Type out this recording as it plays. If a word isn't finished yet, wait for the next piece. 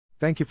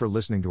Thank you for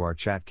listening to our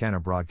Chat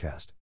Canna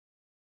broadcast.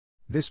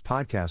 This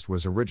podcast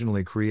was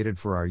originally created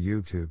for our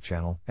YouTube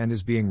channel and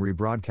is being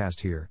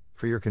rebroadcast here,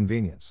 for your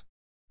convenience.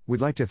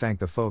 We'd like to thank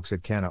the folks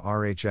at Canna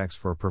RHX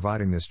for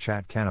providing this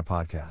Chat Canna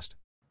podcast.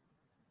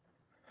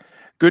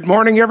 Good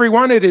morning,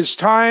 everyone. It is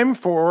time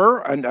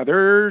for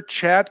another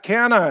Chat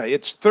Canna.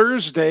 It's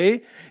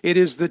Thursday. It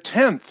is the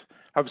 10th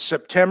of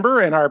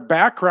September, and our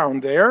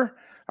background there,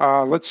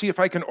 let's see if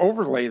I can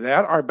overlay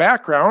that. Our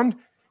background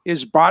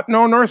is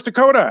Bottineau, North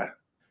Dakota.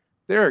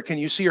 There, can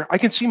you see her? I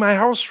can see my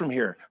house from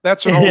here.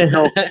 That's an old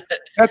joke.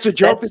 That's a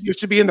joke that used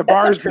to be in the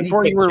bars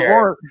before you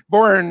were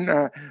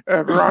born.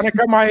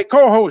 Veronica, my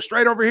co-host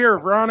right over here,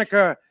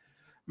 Veronica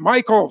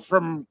Michael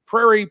from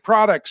Prairie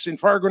Products in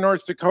Fargo,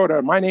 North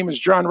Dakota. My name is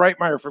John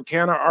Reitmeyer from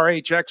Canna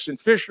RHX in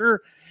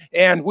Fisher,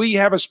 and we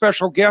have a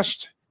special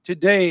guest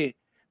today.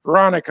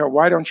 Veronica,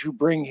 why don't you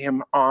bring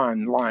him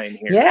online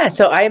here? Yeah,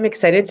 so I am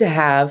excited to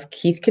have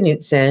Keith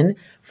Knutson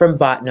from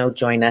Bottineau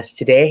join us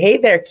today. Hey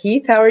there,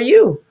 Keith. How are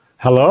you?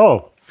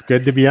 Hello. It's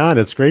good to be on.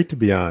 It's great to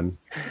be on.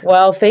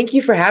 Well, thank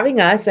you for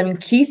having us. I mean,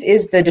 Keith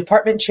is the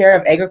Department Chair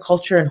of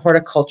Agriculture and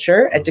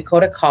Horticulture at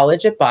Dakota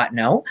College at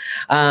Bottineau.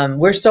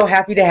 We're so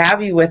happy to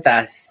have you with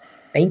us.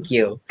 Thank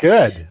you.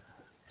 Good.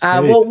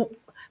 Well,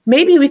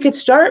 maybe we could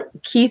start,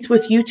 Keith,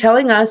 with you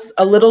telling us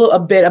a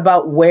bit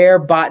about where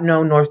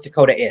Bottineau, North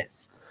Dakota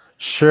is.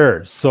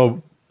 Sure.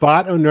 So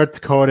Bottineau, North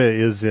Dakota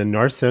is in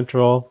north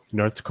central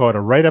North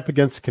Dakota, right up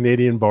against the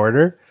Canadian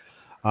border.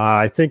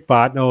 I think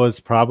Bottineau is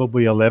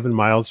probably 11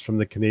 miles from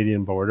the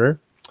Canadian border,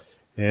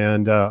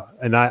 and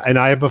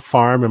I have a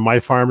farm, and my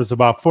farm is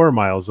about 4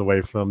 miles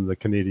away from the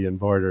Canadian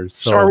border.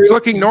 So are we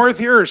looking north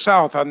here or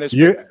south on this?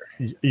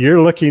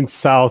 You're looking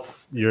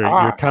south.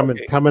 You're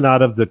coming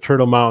out of the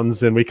Turtle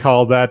Mountains, and we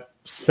call that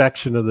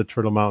section of the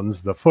Turtle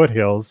Mountains the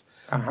foothills.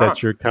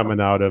 That you're coming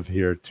out of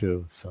here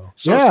too. So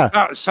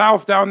yeah,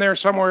 south down there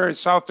somewhere is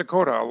South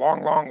Dakota, a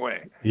long, long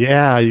way.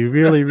 Yeah, you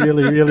really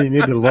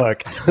need to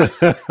look.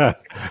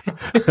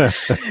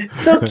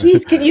 So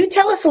Keith, can you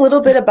tell us a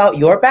little bit about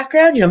your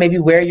background? You know, maybe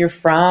where you're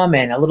from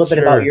and a little bit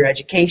about your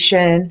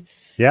education.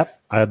 Yep,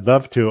 I'd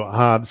love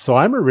to. So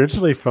I'm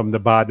originally from the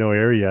Bottineau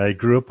area. I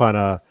grew up on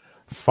a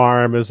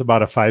farm. It was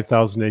about a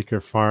 5,000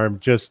 acre farm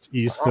just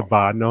east of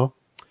Bottineau.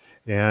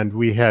 And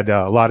we had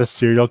a lot of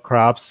cereal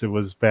crops. It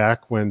was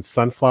back when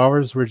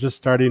sunflowers were just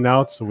starting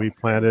out. So we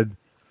planted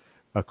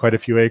quite a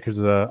few acres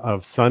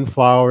of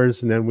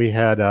sunflowers. And then we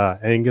had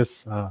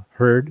Angus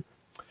herd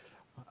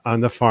on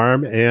the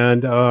farm.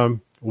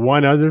 And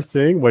one other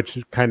thing, which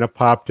kind of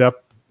popped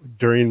up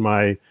during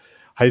my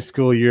high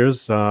school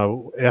years,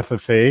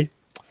 FFA,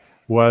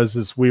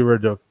 is we were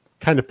to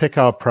kind of pick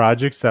out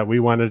projects that we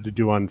wanted to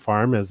do on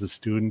farm as a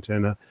student.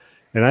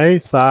 And I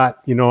thought,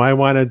 I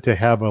wanted to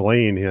have a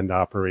laying hen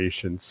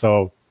operation.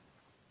 So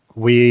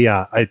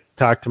I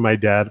talked to my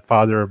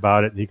father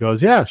about it, and he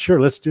goes, yeah,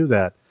 sure, let's do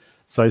that.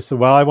 So I said,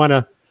 well,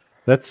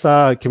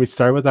 can we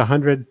start with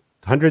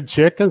 100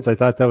 chickens? I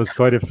thought that was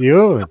quite a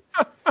few.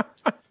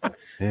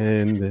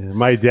 And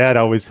my dad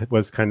always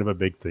was kind of a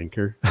big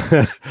thinker.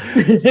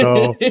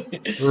 So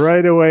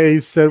right away he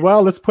said,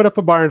 well, let's put up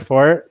a barn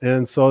for it.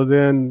 And so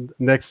then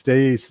next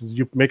day he says,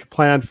 you make a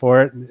plan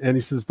for it. And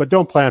he says, but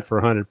don't plan for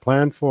 100,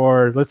 plan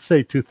for, let's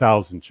say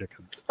 2,000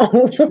 chickens.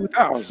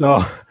 2,000.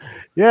 So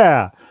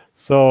yeah.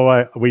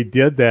 So we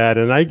did that.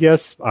 And I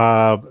guess,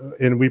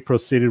 and we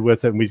proceeded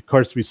with it. And of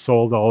course we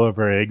sold all of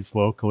our eggs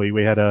locally.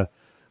 We had a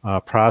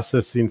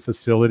processing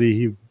facility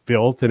he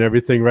built and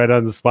everything right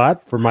on the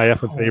spot for my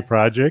FFA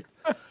project.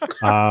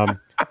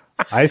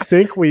 I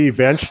think we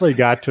eventually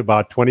got to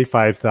about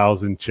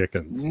 25,000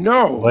 chickens.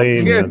 No,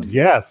 laying in.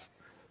 Yes.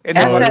 And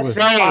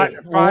FFA.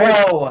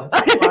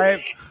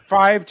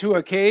 Five to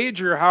a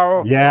cage, or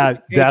how? Yeah,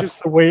 that's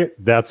the way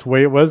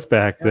it was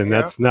back then.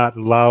 Yeah. That's not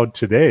allowed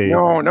today.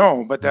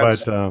 No, but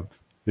that's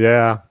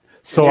yeah.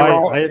 So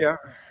I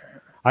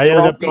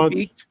ended up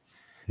going.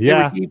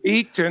 Yeah, they were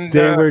debeaked, and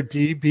they were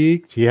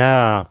debeaked.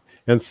 Yeah.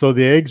 And so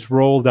the eggs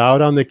rolled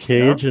out on the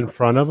cage in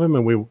front of them,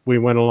 and we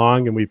went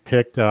along and we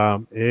picked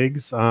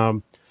eggs.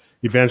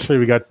 Eventually,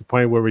 we got to the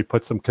point where we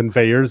put some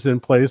conveyors in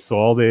place, so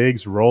all the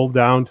eggs rolled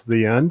down to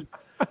the end.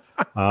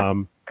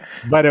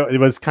 But it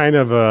was kind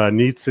of a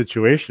neat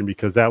situation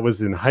because that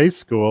was in high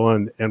school,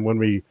 and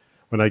when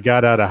I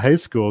got out of high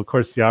school, of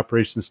course, the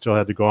operation still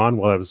had to go on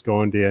while I was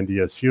going to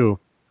NDSU,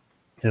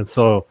 and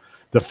so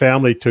the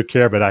family took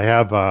care of it. I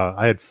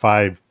had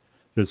five.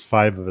 There's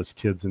 5 of us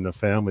kids in the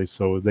family,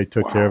 so they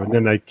took care of it. And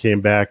then I came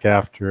back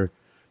after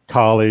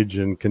college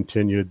and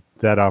continued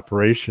that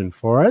operation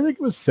for, I think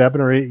it was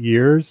 7 or 8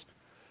 years.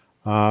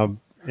 And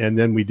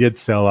then we did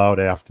sell out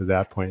after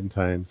that point in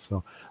time.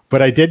 So,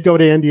 but I did go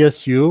to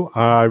NDSU.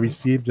 I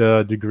received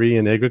a degree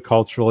in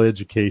agricultural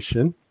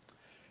education.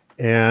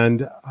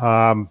 And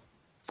kind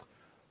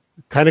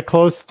of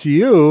close to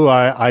you,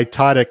 I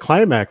taught at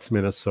Climax,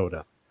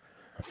 Minnesota.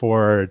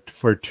 For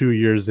 2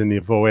 years in the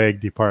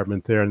VOAG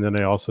department there, and then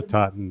I also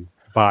taught in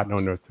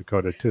Bottineau, North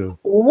Dakota too.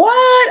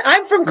 What?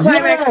 I'm from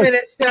Climax,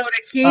 Minnesota,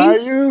 Keith. Are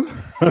you?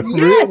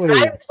 Yes,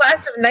 really? I'm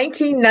class of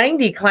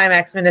 1990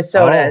 Climax,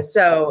 Minnesota.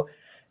 So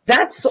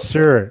That's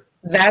Sure.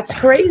 that's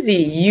crazy.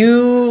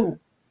 You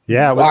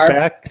Yeah, it was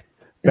are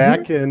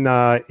back in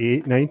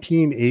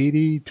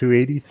 1980 to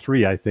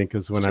 83, I think,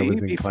 is when I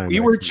was in Climax.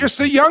 You were just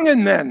a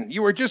youngin' then.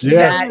 You were just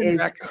Yes. that is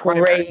back in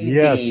Climax.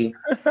 crazy.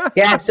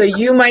 Yeah, so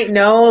you might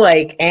know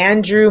like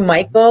Andrew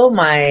Michael,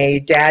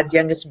 my dad's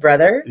youngest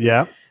brother.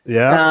 Yeah,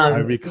 yeah. I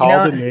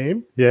recall the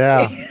name.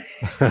 Yeah.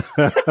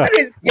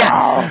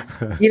 Yeah.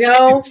 You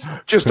know, It's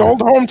just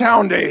old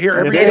hometown day here.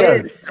 Every it day.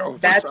 is.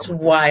 That's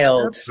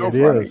wild. That's so It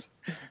funny. is.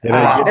 And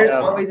I did There's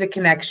have- always a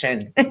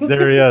connection.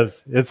 there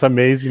is. It's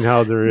amazing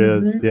how there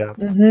is. Yeah.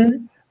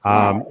 Mhm.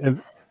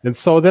 And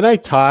so then I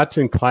taught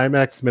in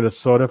Climax,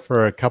 Minnesota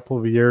for a couple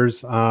of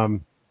years.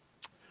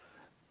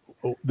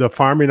 The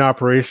farming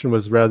operation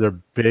was rather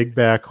big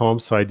back home,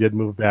 so I did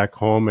move back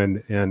home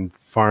and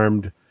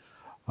farmed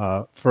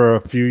for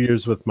a few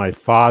years with my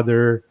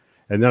father.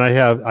 And then I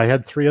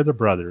had three other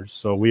brothers,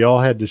 so we all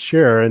had to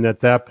share. And at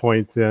that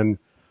point, then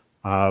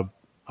I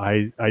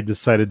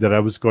decided that I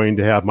was going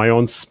to have my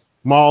own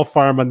small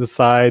farm on the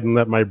side and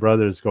let my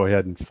brothers go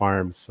ahead and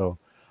farm. So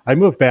I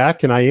moved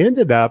back, and I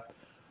ended up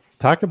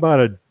talk about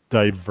a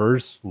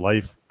diverse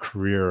life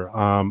career.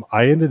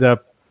 I ended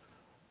up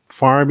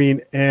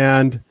farming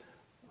and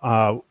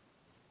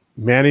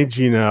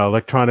managing an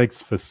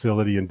electronics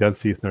facility in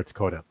Dunseith, North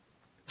Dakota.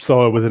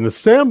 So it was an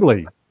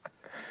assembly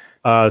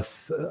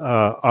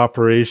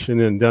operation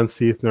in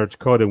Dunseith, North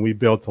Dakota, and we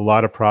built a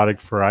lot of product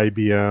for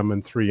IBM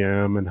and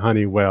 3M and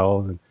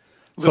Honeywell. And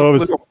so it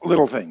was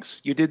little things.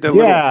 You did the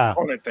little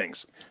component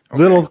things. Okay.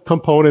 Little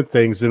component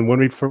things. And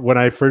when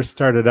I first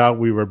started out,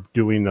 we were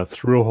doing a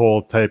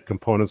through-hole type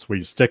components where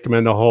you stick them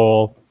in the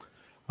hole.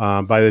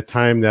 By the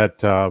time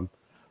that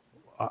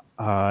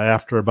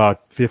after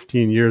about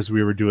 15 years,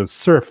 we were doing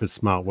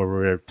surface mount, where we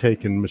were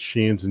taking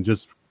machines and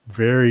just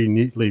very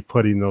neatly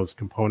putting those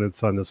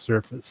components on the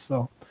surface.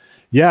 So,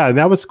 yeah, and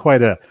that was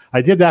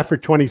I did that for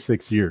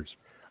 26 years.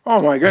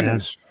 Oh, my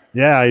goodness.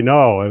 And, yeah, I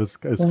know. It was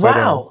quite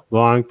a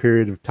long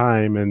period of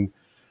time. And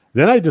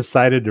then I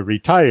decided to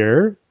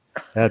retire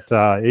at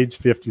age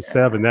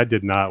 57. That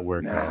did not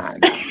work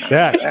out.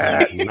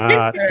 That did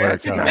not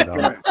work out at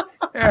all.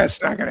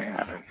 That's not going to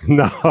happen.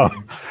 No,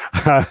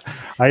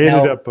 I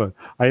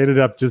ended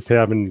up just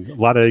having a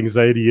lot of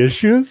anxiety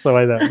issues. So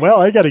I thought,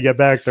 well, I got to get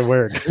back to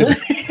work.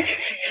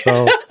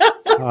 so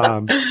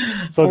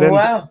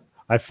then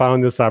I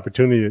found this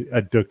opportunity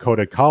at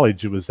Dakota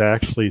College. It was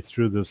actually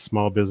through the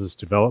Small Business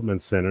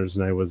Development Centers,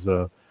 and I was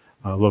a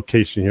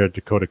location here at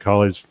Dakota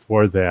College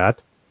for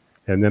that.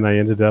 And then I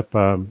ended up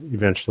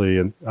eventually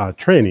in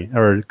training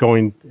or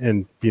going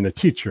and being a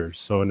teacher,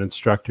 so an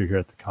instructor here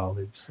at the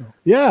college. So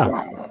yeah.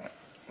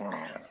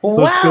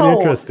 So it's been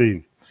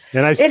interesting.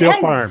 And I still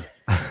farm.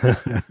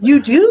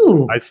 You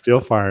do? I still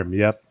farm,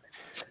 yep.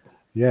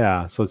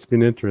 Yeah, so it's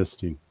been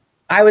interesting.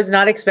 I was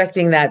not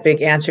expecting that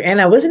big answer.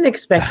 And I wasn't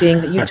expecting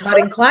that you taught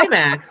in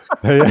Climax,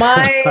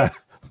 my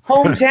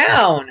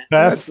hometown.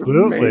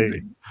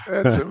 Absolutely.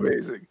 That's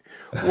amazing.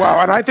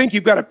 Wow, and I think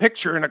you've got a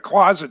picture in a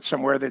closet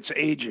somewhere that's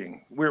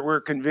aging.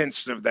 We're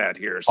convinced of that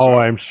here. So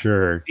I'm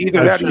sure.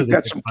 Either that or you've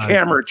got some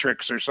camera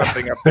tricks or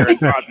something up there in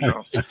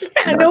Botno.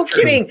 Yeah, no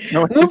kidding.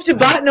 Move to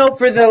Botno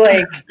for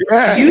the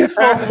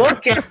youthful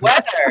look and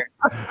weather.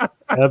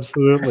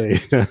 Absolutely.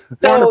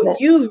 So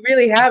you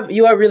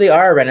really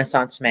are a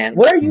Renaissance man.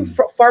 What are you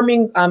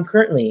farming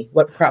currently?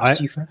 What crops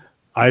do you farm?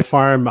 I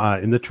farm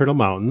in the Turtle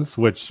Mountains,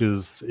 which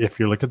is,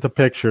 if you look at the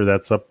picture,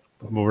 that's up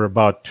over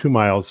about 2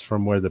 miles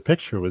from where the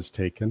picture was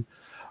taken.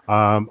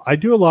 I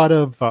do a lot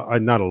of,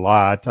 not a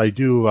lot, I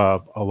do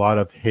a lot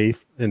of hay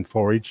and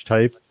forage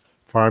type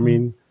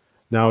farming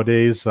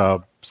nowadays.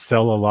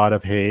 Sell a lot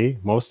of hay.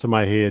 Most of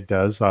my hay it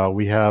does.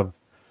 We have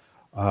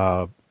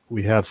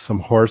some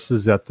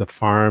horses at the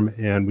farm,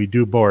 and we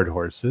do board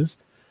horses.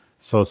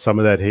 So some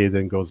of that hay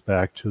then goes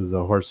back to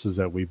the horses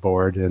that we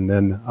board. And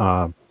then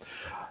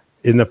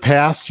in the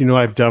past,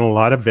 I've done a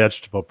lot of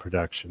vegetable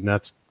production.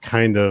 That's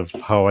kind of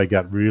how I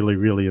got really,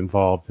 really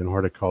involved in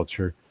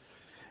horticulture.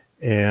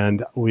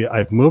 And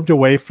I've moved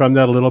away from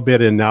that a little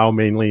bit and now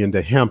mainly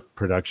into hemp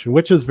production,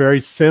 which is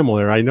very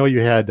similar. I know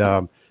you had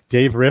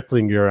Dave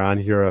Ripplinger on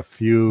here a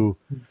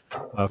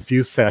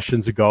few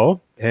sessions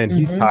ago, and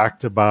he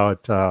talked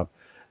about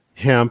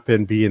hemp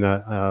and being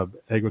a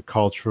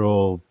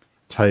agricultural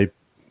type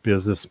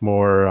business,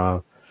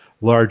 more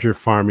larger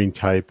farming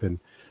type. And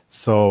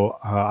so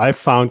I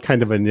found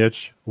kind of a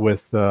niche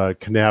with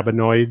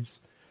cannabinoids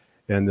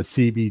and the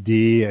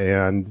CBD,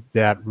 and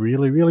that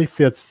really, really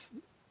fits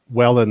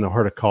well in the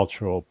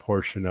horticultural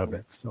portion of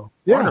it. So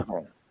yeah.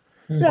 Wonderful.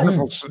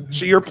 Wonderful.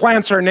 So your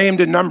plants are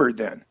named and numbered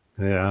then?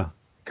 Yeah.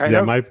 Kind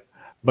of?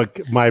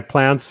 My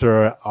plants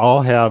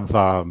all have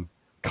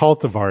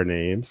cultivar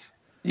names.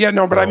 Yeah,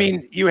 no, but I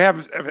mean, you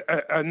have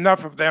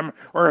enough of them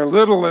or a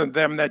little of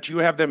them that you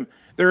have them,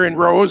 they're in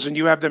rows and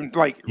you have them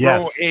like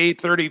row A,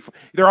 30,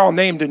 they're all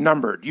named and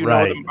numbered. You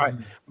know them by,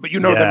 but you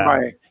know them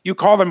by, you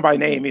call them by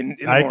name in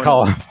I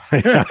call them.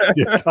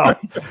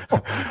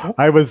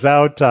 I was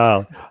out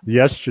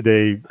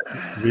yesterday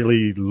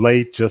really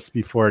late just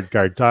before it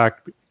got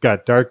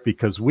dark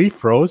because we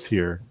froze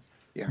here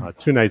Yeah.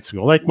 2 nights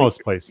ago, like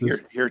most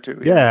places. Here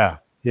too. Yeah.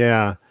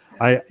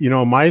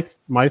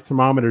 My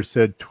thermometer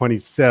said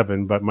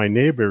 27, but my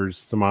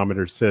neighbor's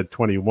thermometer said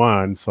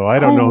 21. So I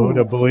don't know who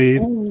to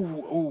believe.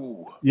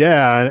 Ooh.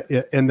 Yeah,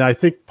 and I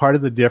think part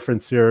of the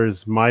difference here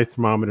is my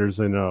thermometer's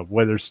in a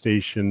weather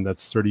station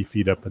that's 30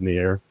 feet up in the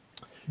air.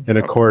 And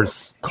of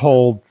course,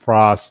 cold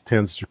frost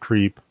tends to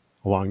creep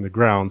along the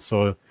ground.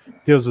 So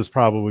his is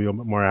probably a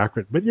bit more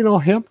accurate. But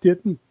hemp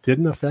didn't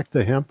affect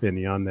the hemp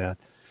any on that.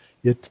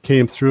 It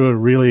came through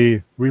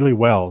really, really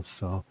well.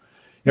 So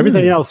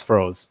everything else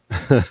froze.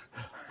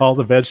 All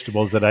the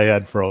vegetables that I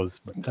had froze,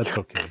 but that's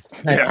okay.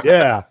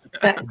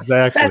 Exactly.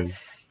 That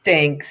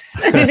stinks.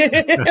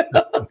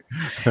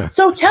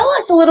 So tell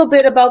us a little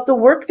bit about the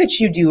work that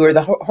you do, or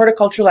the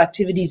horticultural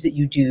activities that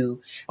you do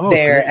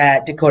there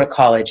at Dakota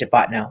College at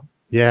Bottineau.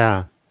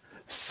 Yeah.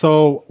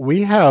 So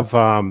we have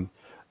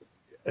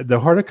the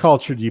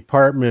horticulture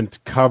department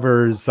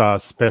covers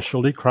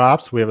specialty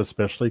crops. We have a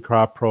specialty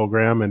crop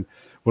program, and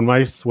when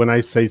I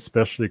say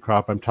specialty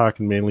crop, I'm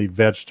talking mainly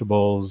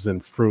vegetables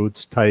and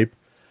fruits type.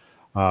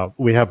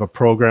 We have a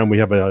program. We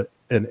have an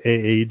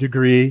AA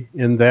degree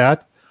in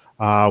that.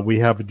 We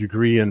have a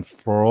degree in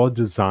floral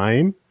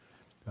design.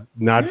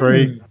 Not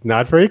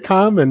very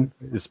common,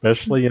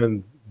 especially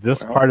in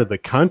this part of the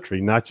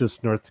country, not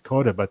just North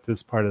Dakota, but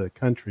this part of the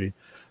country.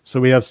 So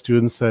we have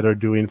students that are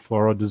doing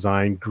floral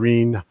design,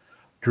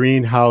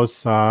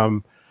 greenhouse,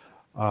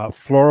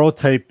 floral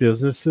type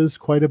businesses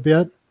quite a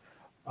bit.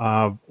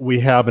 We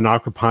have an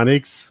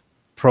aquaponics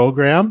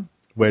program,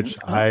 which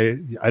I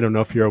don't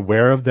know if you're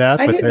aware of that.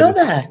 I didn't know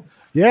that.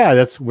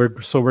 Yeah,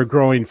 we're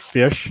growing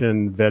fish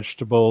and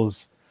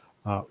vegetables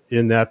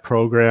in that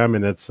program,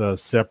 and it's a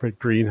separate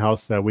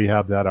greenhouse that we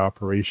have that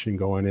operation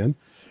going in.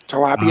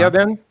 Tilapia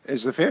then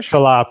is the fish?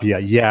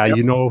 Tilapia, yeah.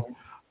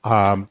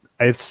 Yep.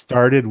 It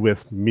started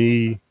with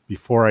me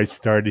before I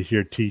started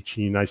here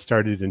teaching. I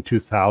started in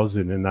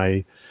 2000, and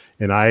I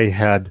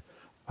had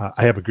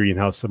I have a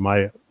greenhouse at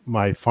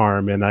my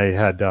farm, and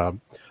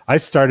I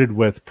started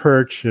with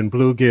perch and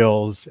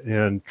bluegills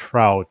and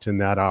trout in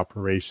that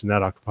operation,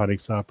 that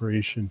aquaponics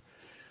operation.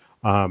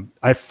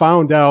 I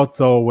found out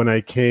though when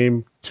I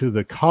came to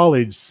the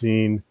college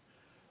scene,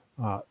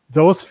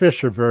 those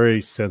fish are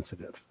very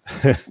sensitive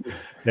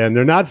and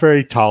they're not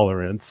very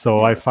tolerant.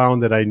 So I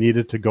found that I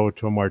needed to go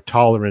to a more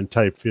tolerant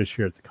type fish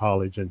here at the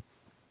college. And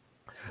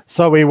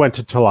so we went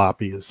to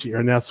tilapias here,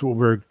 and that's what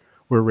we're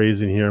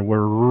raising here. And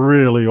we're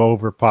really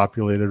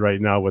overpopulated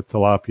right now with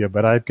tilapia,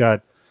 but I've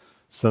got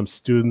some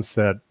students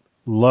that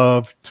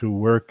love to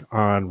work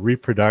on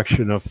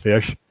reproduction of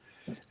fish.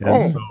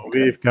 And so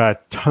we've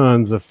got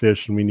tons of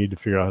fish, and we need to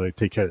figure out how to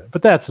take care of that.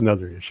 But that's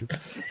another issue.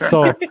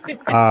 So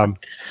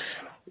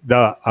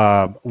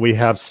we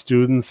have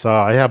students.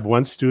 I have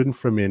one student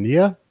from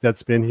India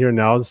that's been here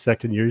now. The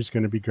second year he's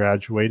going to be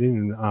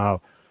graduating. And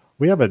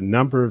we have a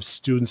number of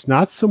students,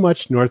 not so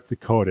much North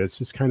Dakota. It's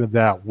just kind of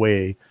that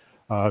way.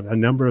 A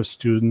number of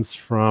students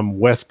from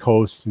West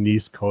Coast and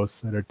East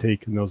Coast that are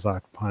taking those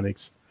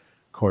aquaponics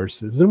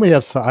courses. And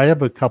I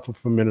have a couple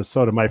from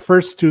Minnesota. My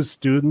first two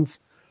students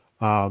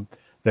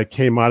that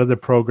came out of the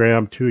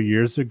program 2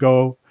 years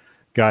ago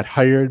got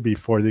hired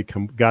before they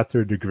got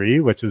their degree,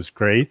 which is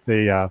great.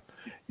 They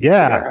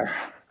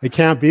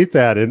can't beat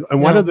that. And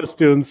one of the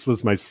students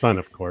was my son,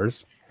 of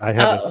course. I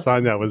had a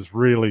son that was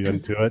really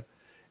into it,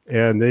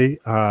 and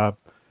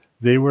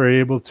they were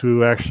able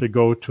to actually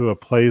go to a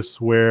place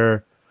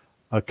where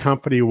a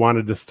company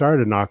wanted to start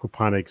an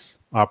aquaponics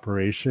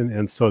operation,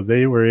 and so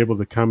they were able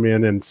to come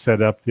in and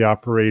set up the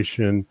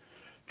operation,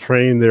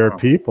 train their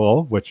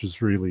people, which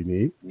is really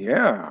neat.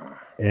 Yeah.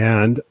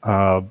 And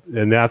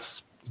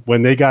that's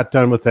when they got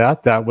done with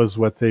that. That was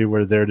what they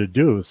were there to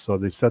do. So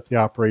they set the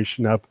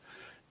operation up,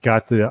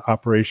 got the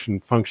operation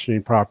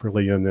functioning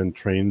properly, and then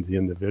trained the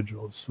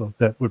individuals. So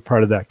that were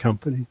part of that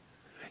company.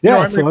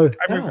 Yeah.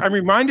 I'm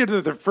reminded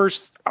of the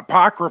first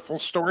apocryphal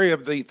story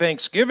of the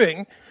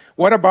Thanksgiving.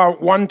 What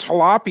about one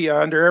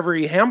tilapia under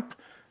every hemp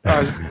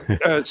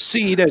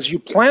seed as you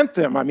plant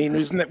them? I mean,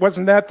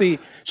 wasn't that the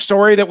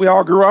story that we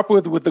all grew up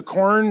with the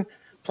corn,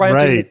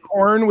 planting the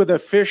corn with a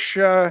fish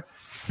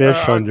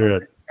under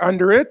it?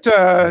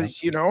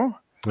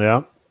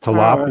 Yeah,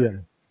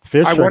 tilapia.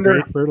 Fish are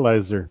great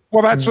fertilizer.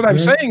 Well, that's what I'm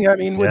saying. I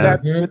mean, would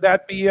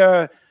that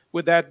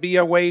be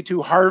a way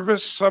to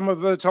harvest some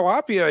of the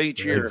tilapia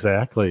each year?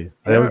 Exactly.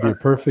 That would be a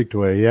perfect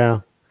way.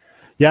 Yeah.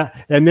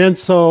 Yeah. And then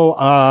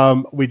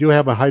so we do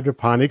have a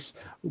hydroponics.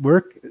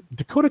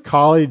 Dakota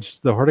College,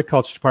 the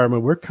horticulture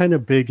department, we're kind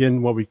of big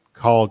in what we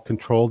call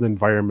controlled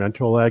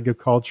environmental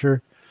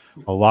agriculture.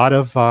 A lot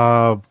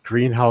of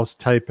greenhouse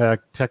type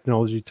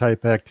technology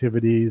type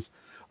activities,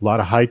 a lot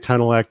of high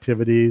tunnel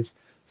activities.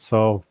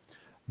 So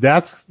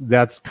that's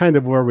kind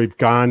of where we've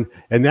gone.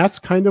 And that's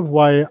kind of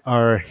why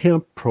our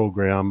hemp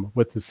program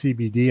with the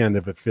CBD end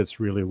of it fits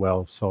really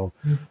well. So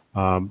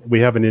we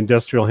have an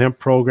industrial hemp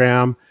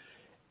program,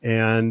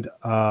 and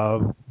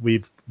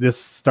this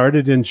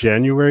started in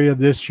January of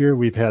this year.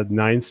 We've had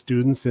 9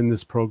 students in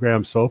this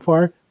program so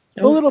far.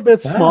 A little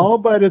bit small,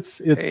 but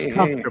it's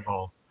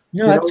comfortable.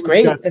 No, that's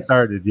great. Got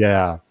started.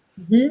 Yeah.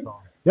 Mhm. So,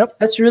 yep.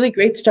 That's a really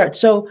great start.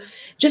 So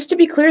just to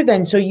be clear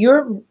then, so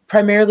you're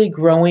primarily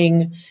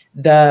growing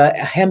the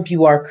hemp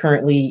you are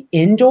currently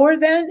indoor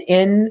then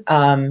in,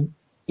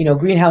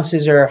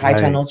 greenhouses or high Right.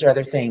 tunnels or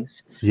other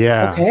things?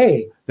 Yeah.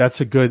 Okay. That's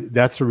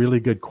a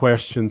really good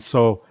question.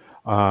 So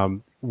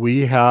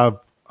we have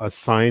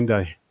assigned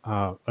a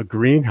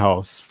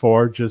greenhouse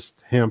for just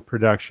hemp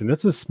production.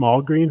 It's a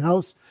small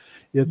greenhouse.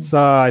 It's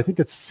I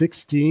think it's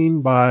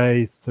 16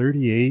 by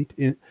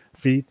 38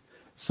 feet.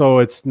 So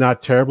it's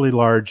not terribly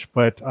large,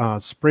 but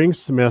spring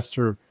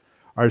semester,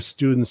 our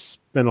students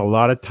spend a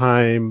lot of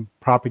time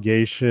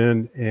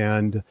propagation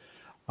and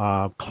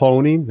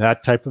cloning,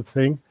 that type of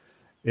thing,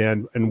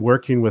 and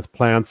working with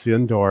plants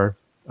indoor.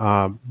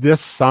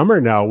 This summer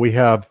now we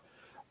have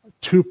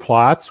two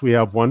plots. We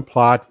have one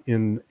plot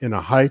in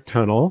a high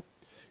tunnel,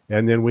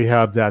 and then we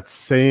have that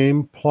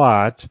same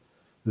plot,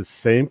 the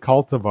same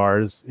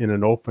cultivars in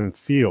an open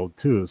field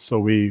too. So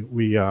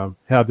we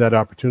have that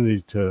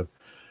opportunity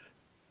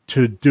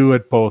to do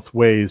it both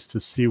ways, to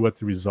see what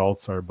the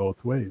results are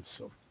both ways.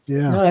 So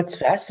yeah. No, that's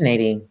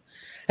fascinating.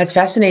 That's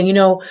fascinating.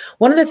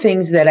 One of the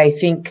things that I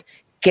think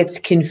gets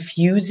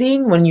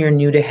confusing when you're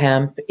new to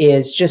hemp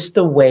is just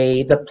the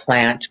way the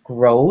plant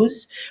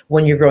grows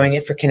when you're growing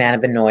it for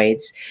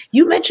cannabinoids.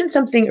 You mentioned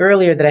something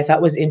earlier that I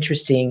thought was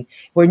interesting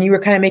when you were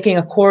kind of making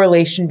a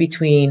correlation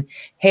between,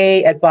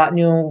 hey, at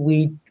Botanu,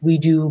 we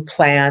do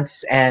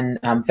plants and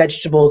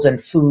vegetables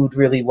and food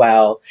really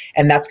well.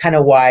 And that's kind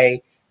of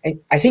why,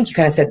 I think you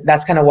kind of said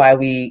that's kind of why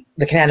the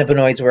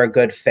cannabinoids were a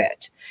good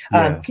fit.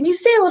 Yeah. Can you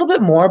say a little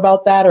bit more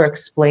about that or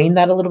explain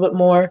that a little bit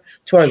more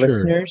to our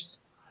listeners?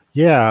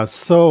 Yeah,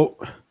 so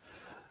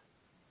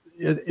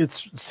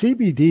it's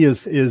CBD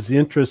is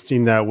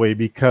interesting that way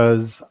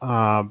because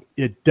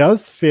it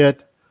does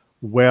fit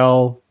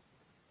well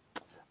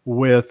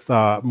with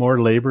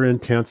more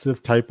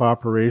labor-intensive type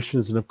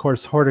operations, and of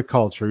course,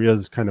 horticulture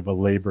is kind of a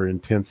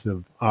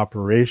labor-intensive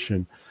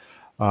operation.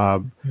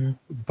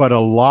 But a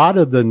lot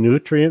of the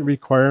nutrient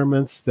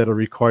requirements that are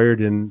required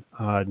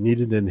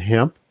needed in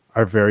hemp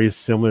are very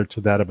similar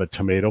to that of a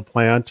tomato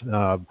plant.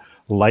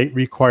 Light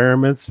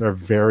requirements are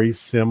very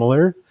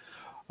similar.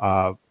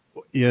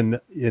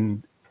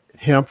 In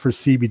hemp for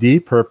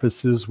CBD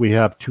purposes, we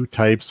have two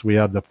types. We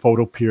have the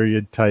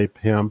photoperiod type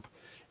hemp,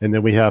 and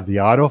then we have the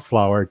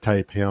autoflower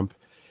type hemp.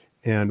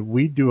 And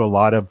we do a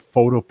lot of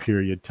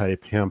photoperiod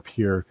type hemp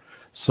here.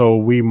 So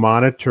we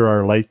monitor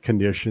our light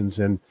conditions.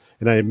 And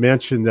I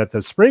mentioned that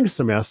the spring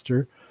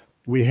semester,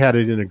 we had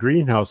it in a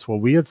greenhouse. Well,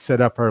 we had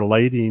set up our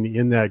lighting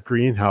in that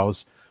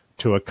greenhouse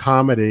to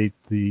accommodate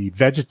the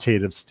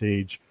vegetative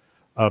stage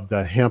of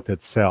the hemp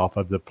itself,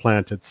 of the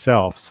plant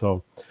itself.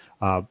 So,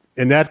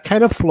 and that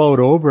kind of flowed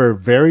over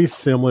very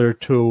similar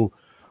to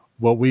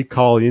what we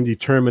call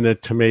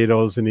indeterminate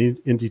tomatoes and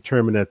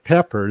indeterminate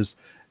peppers.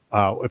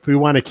 If we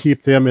want to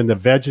keep them in the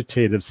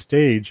vegetative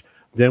stage,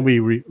 then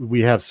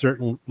we have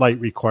certain light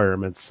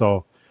requirements.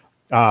 So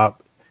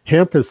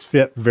hemp is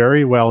fit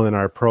very well in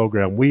our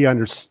program. We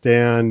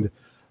understand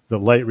the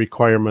light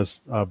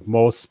requirements of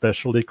most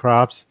specialty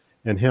crops,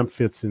 and hemp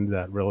fits into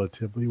that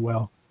relatively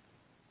well.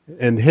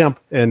 And hemp,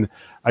 and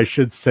I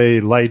should say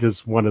light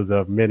is one of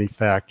the many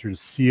factors.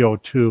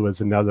 CO2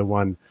 is another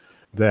one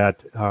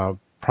that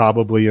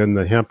probably in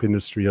the hemp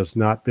industry has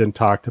not been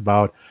talked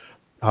about.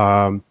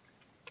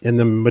 In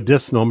the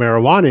medicinal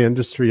marijuana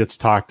industry, it's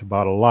talked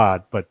about a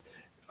lot, but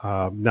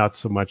not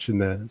so much in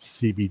the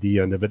CBD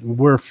end of it. And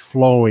we're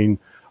flowing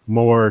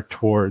more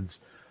towards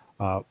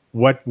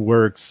what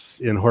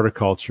works in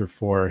horticulture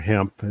for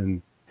hemp.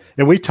 And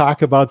we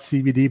talk about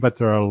CBD, but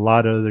there are a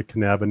lot of other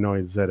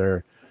cannabinoids that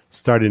are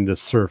starting to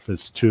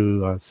surface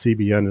too.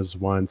 CBN is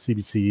one,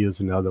 CBC is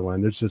another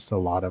one. There's just a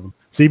lot of them.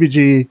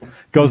 CBG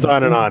goes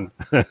on and on.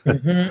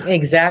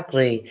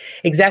 Exactly.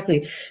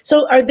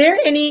 So are there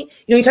any,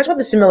 you talked about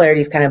the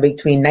similarities kind of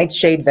between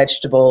nightshade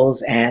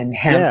vegetables and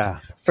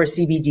hemp for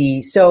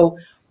CBD. So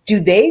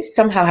do they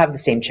somehow have the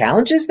same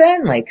challenges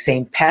then, like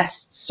same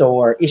pests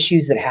or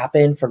issues that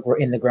happen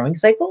in the growing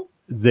cycle?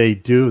 They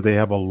do. They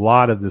have a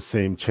lot of the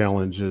same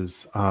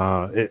challenges.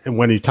 And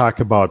when you talk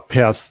about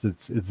pests,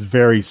 it's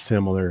very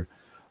similar.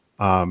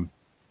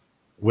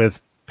 With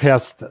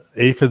pests,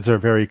 aphids are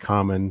very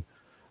common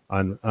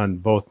on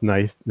both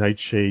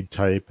nightshade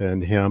type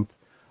and hemp.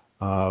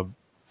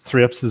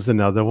 Thrips is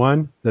another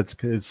one that's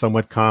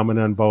somewhat common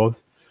on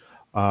both.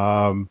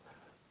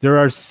 There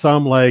are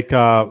some like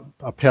a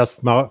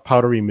pest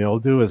powdery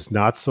mildew is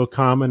not so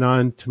common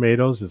on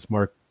tomatoes. It's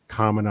more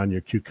common on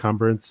your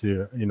cucumbers,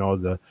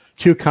 the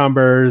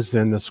cucumbers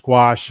and the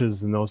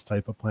squashes and those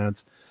type of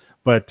plants.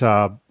 But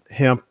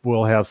hemp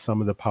will have some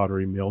of the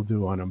powdery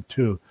mildew on them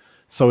too.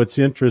 So it's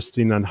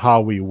interesting on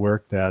how we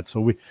work that.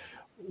 So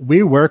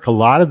we work a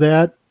lot of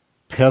that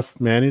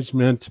pest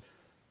management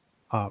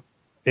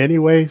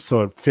anyway,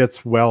 so it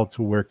fits well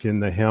to work in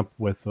the hemp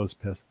with those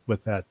pests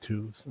with that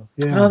too. So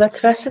Oh, that's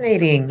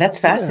fascinating.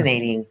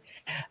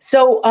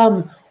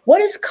 So what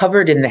is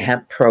covered in the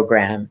hemp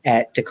program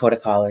at Dakota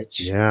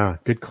College? Yeah,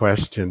 good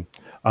question.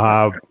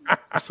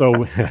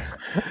 So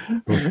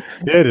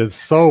it is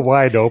so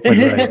wide open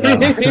right now.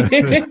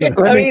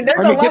 I mean,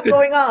 there's a lot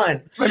going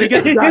on. Let me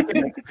get the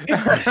document.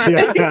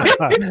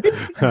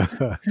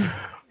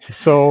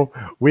 So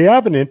we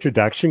have an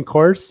introduction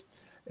course,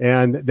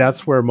 and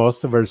that's where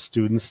most of our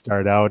students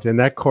start out. And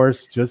that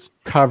course just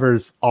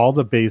covers all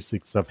the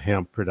basics of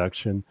hemp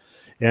production.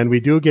 And we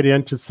do get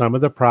into some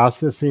of the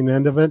processing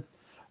end of it,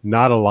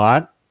 not a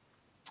lot.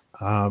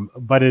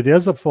 But it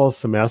is a full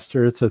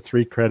semester. It's a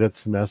 3-credit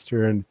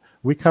semester, and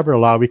we cover a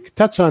lot. We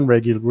touch on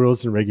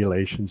rules and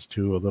regulations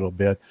too a little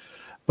bit,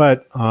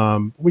 but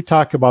we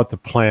talk about the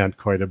plant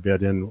quite a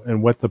bit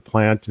and what the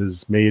plant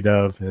is made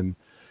of and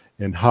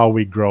how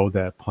we grow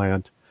that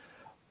plant.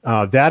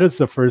 That is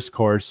the first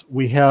course.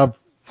 We have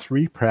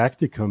 3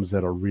 practicums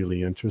that are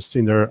really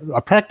interesting.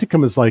 A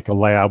practicum is like a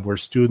lab where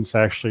students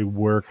actually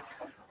work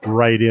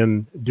right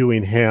in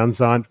doing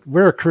hands-on.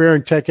 We're a career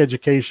and tech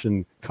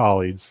education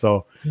college,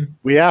 so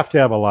we have to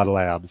have a lot of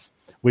labs.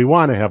 We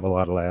want to have a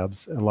lot of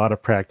labs and a lot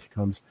of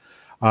practicums.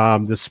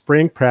 The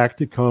spring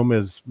practicum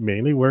is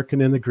mainly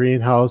working in the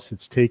greenhouse.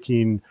 It's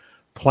taking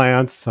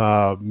plants,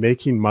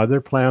 making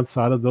mother plants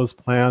out of those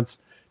plants,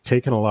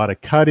 taking a lot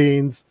of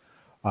cuttings.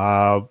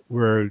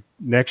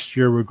 Next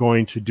year we're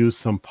going to do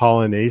some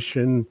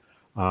pollination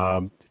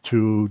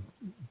to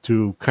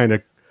kind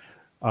of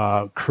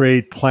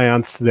create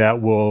plants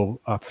that will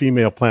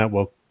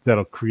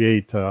that'll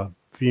create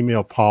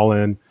female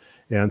pollen,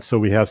 and so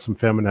we have some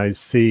feminized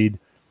seed,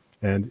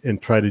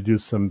 and try to do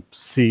some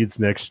seeds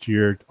next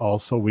year.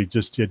 Also, we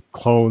just did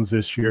clones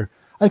this year.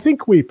 I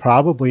think we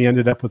probably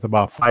ended up with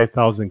about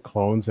 5,000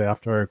 clones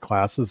after our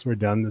classes were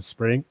done this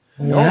spring.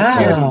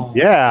 Wow.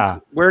 Yeah.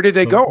 Where did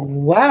they go?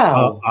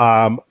 Wow.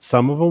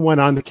 Some of them went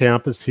on the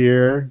campus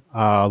here.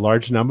 A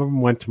large number of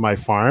them went to my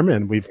farm,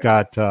 and we've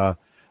got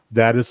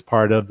that is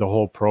part of the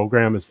whole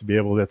program, is to be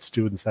able to let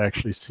students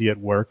actually see it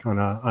work on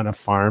a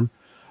farm.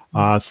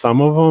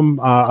 Some of them,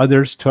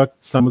 others took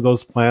some of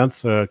those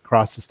plants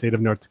across the state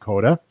of North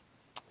Dakota.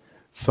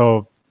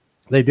 So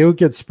they do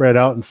get spread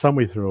out, and some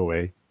we threw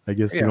away. I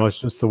guess, it's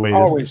just the way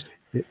it is.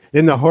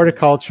 In the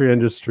horticulture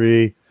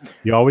industry,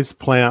 you always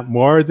plant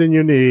more than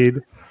you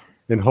need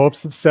in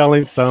hopes of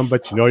selling some,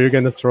 but you're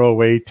going to throw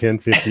away 10,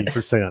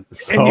 15%.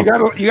 So, and you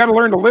got to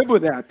learn to live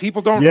with that.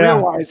 People don't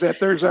realize that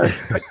there's a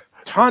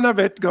ton of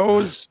it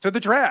goes to the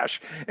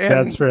trash. And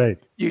that's right.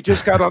 You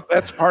just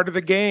that's part of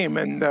the game.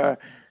 And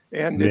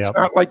it's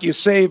not like you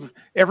save,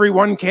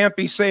 everyone can't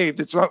be saved.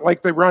 It's not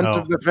like the runt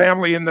of the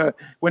family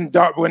when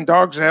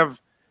dogs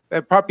have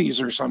puppies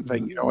or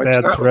something,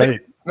 it's that's right.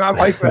 Not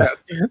like that.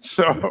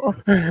 So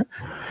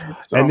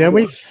and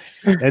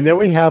then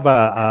we have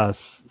a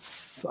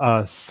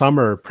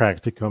summer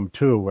practicum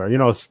too, where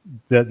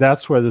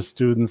that's where the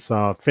students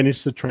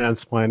finish the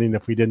transplanting.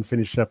 If we didn't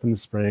finish up in the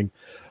spring,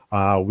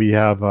 we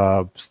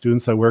have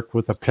students that work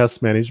with a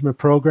pest management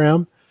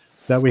program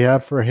that we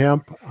have for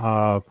hemp.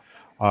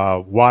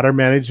 Water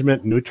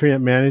management,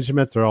 nutrient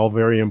management, they're all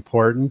very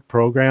important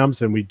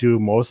programs, and we do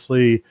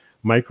mostly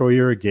micro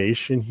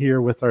irrigation here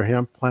with our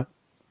hemp plant,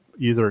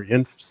 either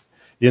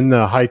in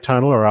the high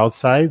tunnel or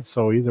outside.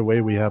 So either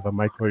way, we have a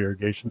micro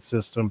irrigation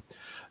system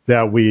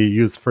that we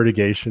use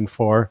fertigation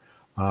for,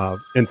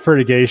 and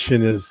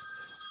fertigation is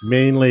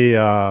mainly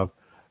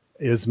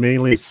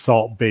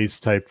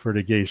salt-based type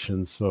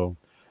fertigation. So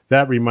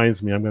that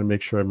reminds me, I'm going to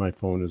make sure my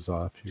phone is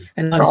off here.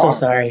 And I'm so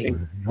sorry.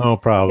 No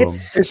problem.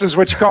 This is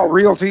what you call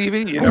real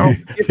TV,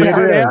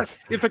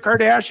 If the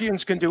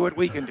Kardashians can do it,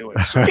 we can do it.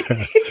 So,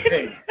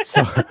 hey.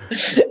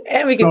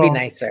 And we can be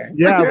nicer.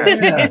 Yeah.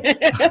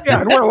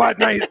 And we're a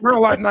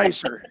lot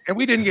nicer. And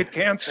we didn't get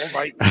canceled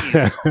by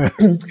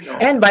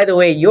And by the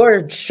way,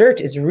 your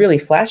shirt is really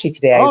flashy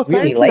today. I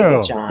really like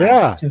it, John.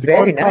 Yeah, it's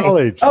very nice.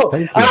 College.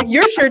 Oh,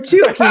 your shirt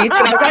too, Keith.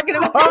 That I was talking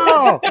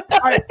about.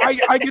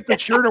 I get the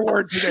shirt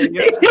award today.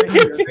 Yes, thank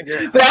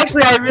you. But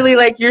actually, I really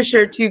like your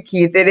shirt too,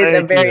 Keith. It is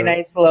a very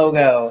nice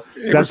logo.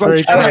 That's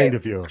very kind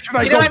of you.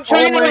 I'm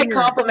trying to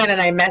compliment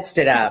and I messed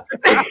it up.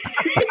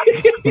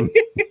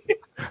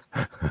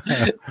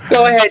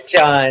 Go ahead,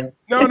 John.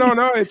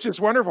 No. It's just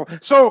wonderful.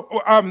 So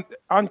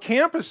on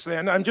campus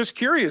then, I'm just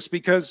curious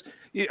because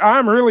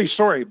I'm really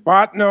sorry.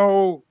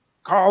 Bottineau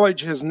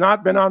College has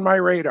not been on my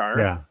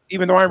radar,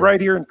 even though I'm right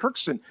here in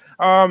Crookston.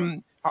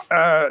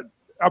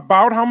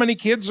 About how many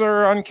kids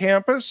are on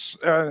campus?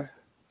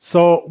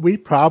 So we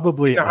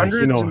probably... In the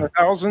hundreds, in the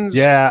thousands?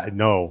 Yeah,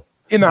 no.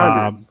 In the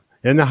hundreds?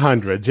 In the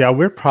hundreds, yeah.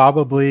 We're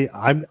probably...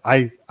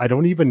 I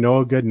don't even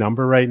know a good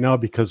number right now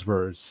because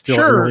we're still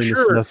early in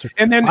the semester.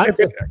 And then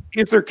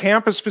is there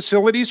campus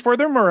facilities for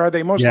them, or are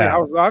they mostly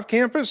housed off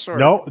campus? Or?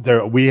 No,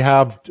 we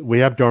have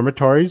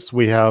dormitories.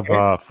 We have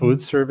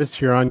food service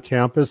here on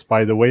campus.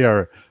 By the way,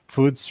 our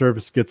food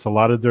service gets a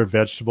lot of their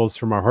vegetables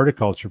from our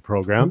horticulture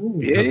program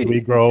because we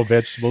grow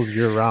vegetables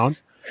year round.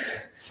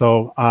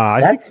 So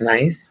that's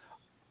nice.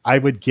 I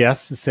would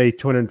guess to say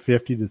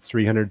 250 to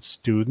 300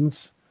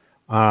 students.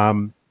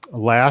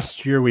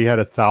 Last year we had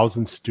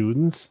 1,000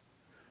 students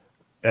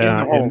in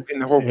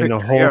the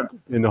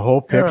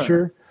whole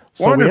picture.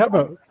 So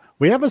Wonderful.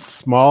 we have a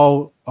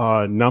small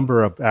a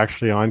number of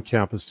actually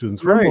on-campus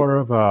students. We're Right. more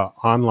of a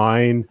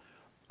online.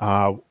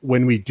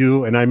 When we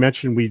do, and I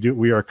mentioned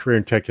we are career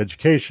and tech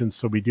education,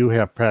 so we do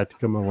have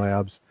practicum and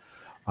labs.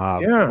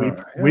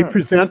 We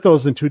present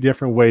those in two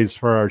different ways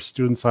for our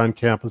students on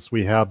campus.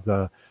 We have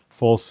the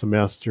full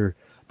semester,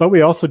 but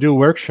we also do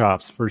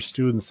workshops for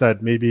students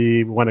that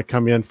maybe want to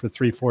come in for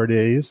 3-4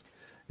 days,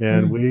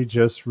 and we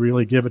just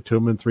really give it to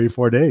them in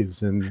 3-4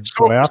 days and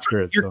go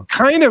after it. You're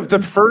kind of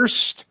the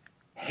first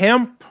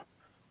hemp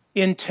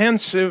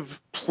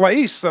intensive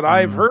place that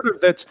I've heard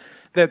of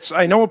that's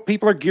I know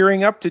people are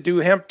gearing up to do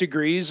hemp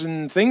degrees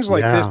and things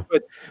like this,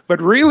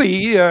 but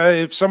really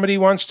if somebody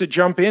wants to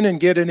jump in and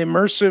get an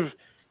immersive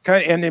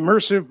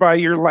by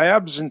your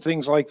labs and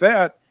things like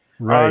that,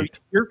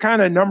 you're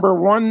kind of number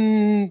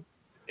one,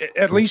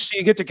 at least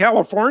you get to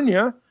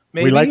California.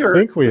 Maybe, we like to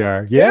think we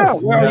are.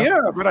 Yes.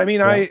 But I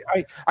mean,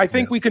 I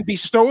think we can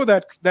bestow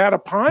that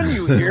upon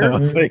you here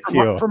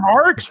from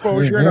our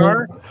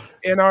exposure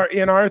in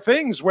our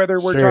things, whether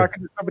we're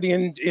talking to somebody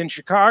in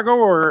Chicago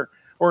or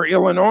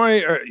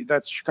Illinois,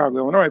 that's Chicago,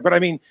 Illinois. But I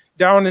mean,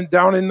 down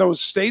in those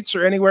states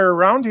or anywhere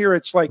around here,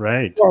 it's like,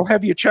 well,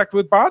 have you checked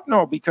with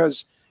Botno?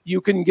 Because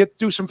you can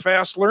do some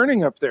fast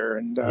learning up there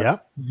and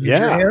get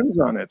your hands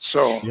on it.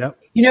 So,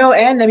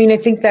 and I mean, I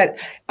think that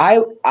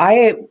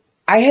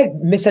I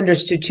had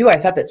misunderstood too. I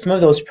thought that some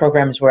of those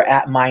programs were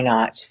at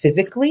Minot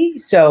physically.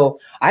 So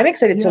I'm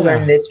excited to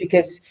learn this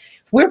because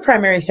we're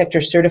primary sector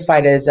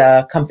certified as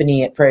a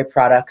company at Prairie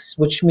Products,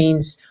 which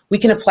means we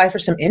can apply for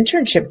some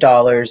internship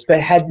dollars, but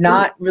had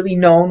not really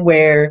known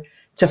where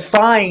to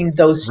find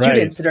those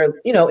students that are,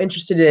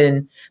 interested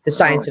in the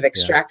science of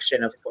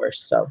extraction, of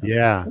course. So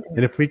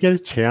and if we get a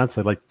chance,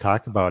 I'd like to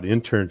talk about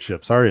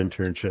internships, our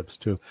internships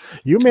too.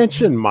 You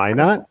mentioned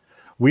Minot.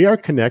 We are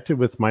connected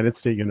with Minot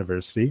State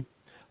University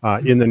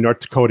in the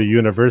North Dakota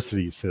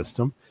University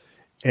system,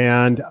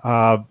 and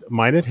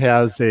Minot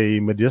has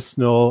a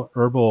medicinal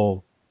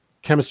herbal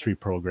chemistry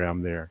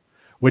program there,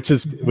 which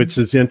is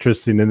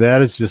interesting, and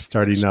that is just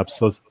starting up.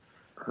 So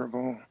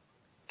herbal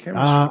chemistry.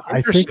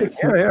 I think it's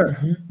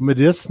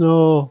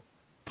medicinal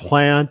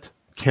plant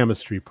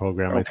chemistry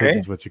program. I think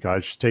is what you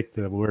guys should take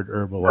the word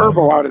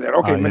herbal out of that.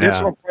 Okay,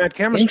 medicinal plant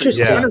chemistry.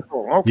 Interesting.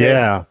 Wonderful.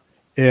 Okay.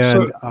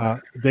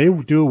 And they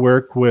do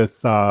work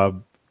with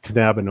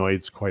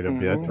cannabinoids quite a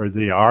bit, or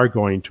they are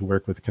going to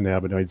work with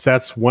cannabinoids.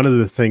 That's one of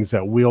the things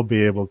that we'll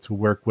be able to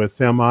work with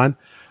them on.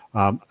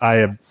 I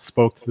have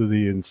spoke to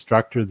the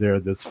instructor there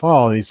this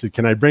fall, and he said,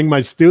 "Can I bring my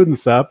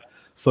students up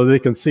so they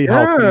can see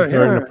how things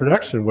are in the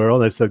production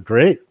world?" I said,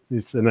 "Great."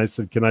 And I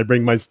said, "Can I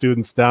bring my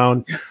students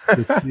down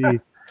to see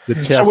the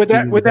testing?" So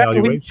would that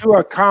lead to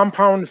a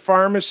compound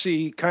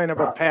pharmacy kind of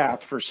a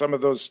path for some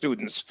of those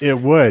students? It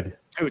would.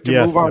 To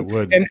move on. It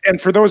would.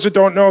 And for those that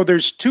don't know,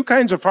 there's two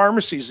kinds of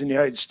pharmacies in the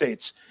United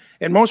States.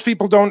 And most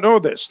people don't know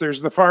this.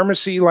 There's the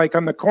pharmacy like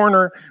on the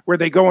corner where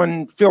they go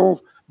and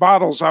fill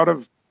bottles out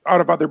of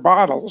other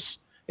bottles.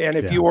 And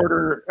if you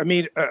order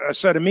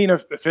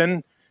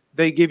acetaminophen,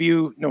 they give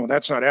you, no,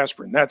 that's not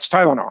aspirin, that's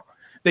Tylenol.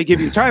 They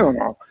give you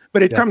Tylenol,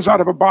 but it comes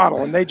out of a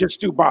bottle and they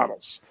just do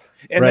bottles.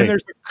 And then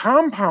there's a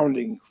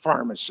compounding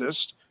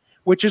pharmacist,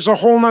 which is a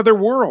whole nother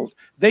world.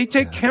 They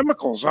take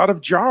chemicals out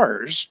of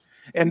jars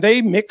and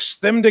they mix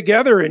them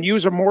together and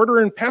use a mortar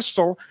and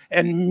pestle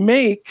and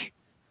make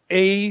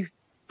a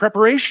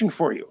preparation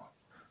for you.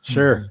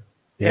 Sure.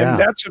 And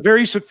that's a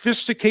very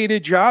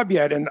sophisticated job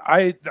yet. And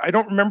I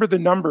don't remember the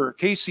number.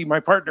 Casey, my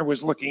partner,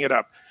 was looking it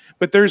up.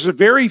 But there's a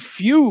very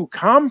few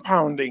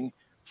compounding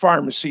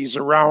pharmacies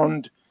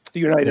around the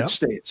United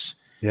States.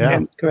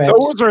 And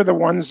those are the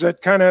ones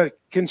that kind of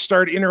can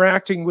start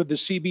interacting with the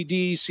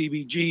CBD,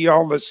 CBG,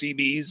 all the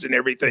CBs and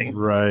everything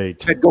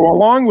that go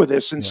along with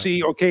this and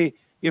see, okay,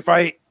 if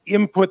I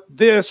input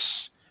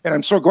this, and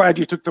I'm so glad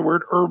you took the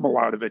word herbal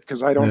out of it,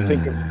 because I don't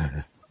think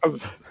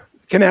of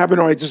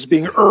cannabinoids as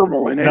being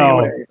herbal in any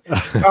way.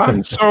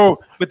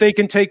 But they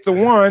can take the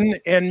one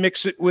and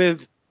mix it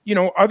with,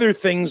 other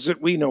things that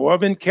we know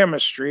of in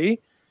chemistry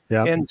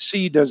and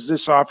see, does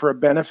this offer a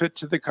benefit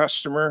to the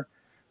customer?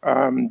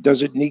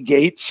 Does it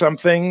negate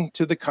something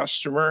to the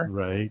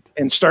customer?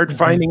 And start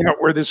finding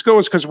out where this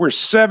goes, because we're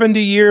 70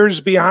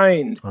 years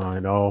behind. I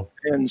know.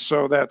 And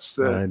so that's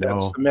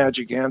the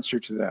magic answer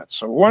to that.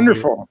 So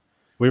wonderful.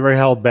 We were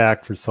held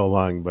back for so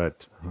long,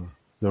 but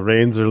the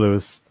reins are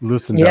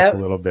loosened up a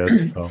little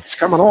bit. So it's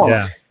coming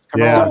along.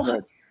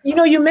 So,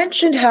 you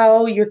mentioned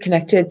how you're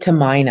connected to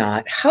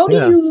Minot. How do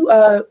you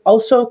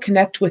also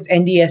connect with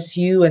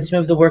NDSU and some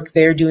of the work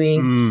they're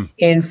doing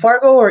in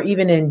Fargo or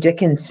even in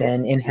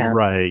Dickinson in hemp?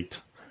 Right.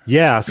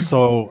 Yeah.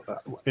 So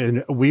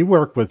and we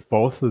work with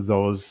both of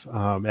those.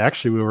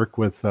 Actually, we work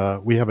with,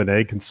 we have an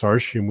ag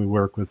consortium. We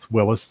work with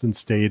Williston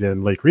State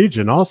and Lake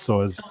Region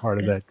also as part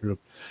of that group.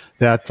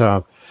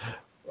 That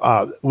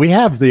we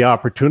have the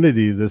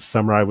opportunity this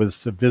summer. I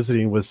was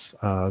visiting with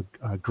a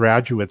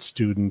graduate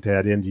student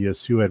at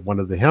NDSU at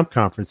one of the hemp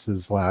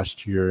conferences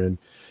last year, and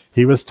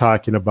he was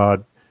talking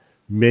about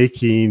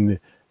making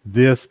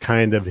this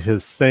kind of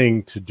his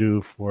thing to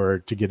do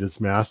to get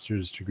his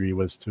master's degree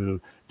was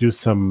to do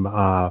some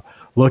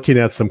looking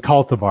at some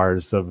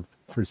cultivars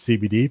for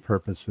CBD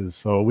purposes.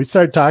 So we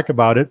started talking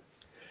about it,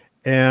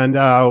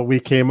 and we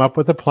came up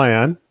with a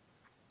plan,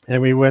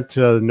 and we went to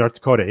the North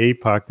Dakota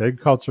APUC, the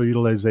Agricultural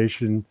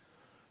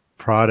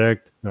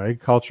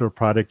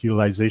Product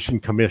Utilization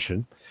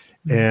Commission,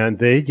 and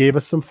they gave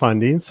us some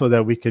funding so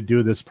that we could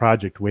do this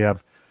project. We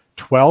have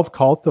 12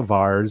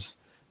 cultivars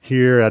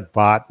here at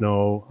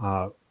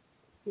Bottineau.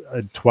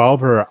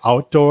 12 are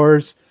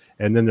outdoors,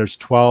 and then there's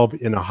 12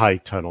 in a high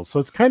tunnel. So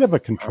it's kind of a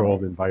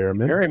controlled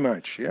environment. Very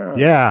much, yeah.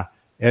 Yeah.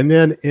 And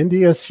then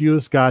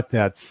NDSU's got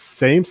that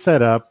same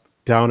setup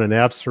down in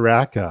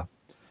Absaraka.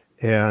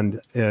 And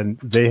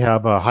they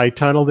have a high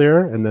tunnel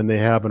there, and then they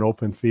have an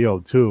open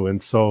field too.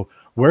 And so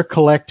we're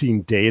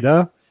collecting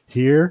data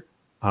here.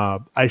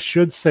 I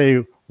should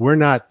say we're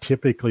not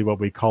typically what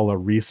we call a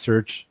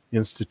research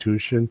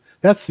institution.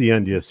 That's the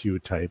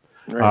NDSU type.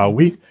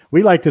 Right.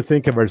 We like to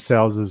think of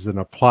ourselves as an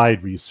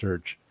applied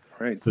research,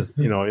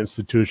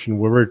 institution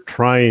where we're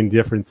trying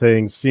different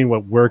things, seeing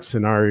what works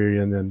in our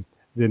area, and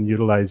then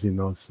utilizing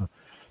those.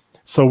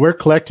 So we're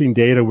collecting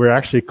data. We're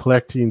actually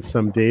collecting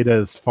some data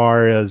as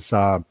far as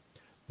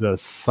the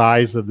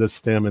size of the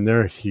stem, and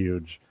they're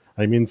huge.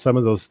 I mean, some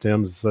of those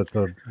stems at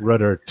the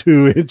root are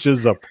 2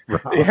 inches up.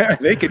 Yeah,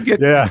 they could get.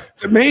 Yeah,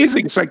 it's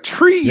amazing. It's like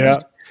trees. Yeah.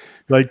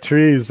 Like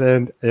trees,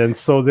 and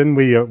so then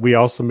we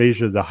also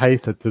measure the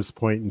height at this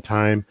point in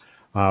time.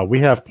 We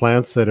have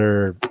plants that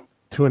are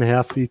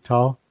 2.5 feet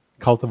tall,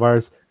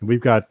 cultivars, and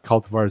we've got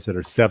cultivars that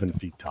are 7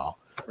 feet tall.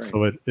 Right.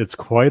 So it's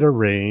quite a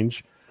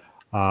range.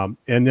 And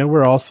then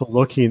we're also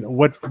looking.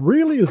 What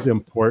really is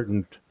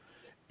important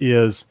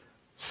is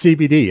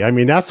CBD. I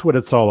mean, that's what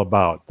it's all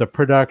about, the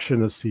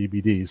production of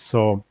CBD.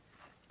 So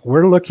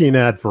we're looking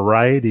at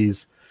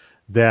varieties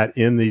that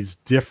in these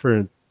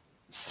different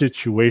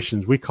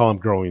situations, we call them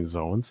growing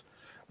zones.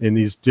 In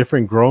these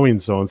different growing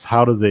zones,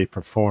 how do they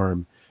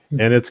perform?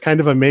 And it's kind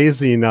of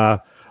amazing.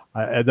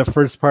 At the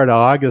first part of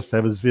August,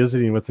 I was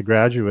visiting with a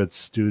graduate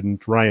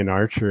student, Ryan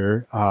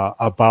Archer,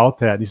 about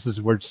that. And he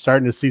says, we're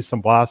starting to see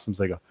some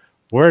blossoms. I go,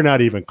 we're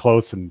not even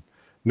close in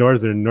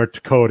northern North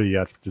Dakota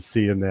yet to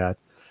seeing that.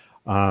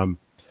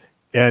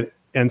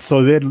 And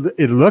so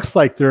it looks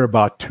like they're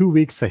about 2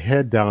 weeks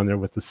ahead down there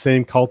with the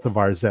same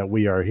cultivars that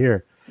we are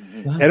here.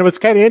 Wow. And it was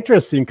kind of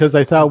interesting because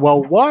I thought,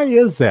 well, why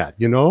is that,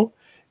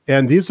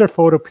 And these are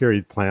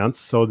photoperiod plants,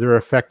 so they're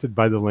affected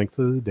by the length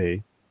of the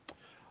day.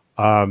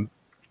 And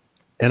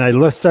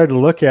I started to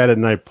look at it,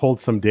 and I pulled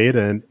some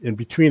data. And in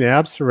between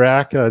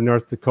Absaraka,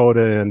 North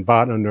Dakota, and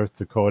Bottineau, North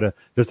Dakota,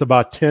 there's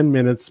about 10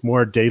 minutes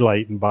more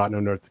daylight in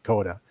Bottineau, North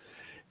Dakota.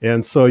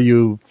 And so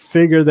you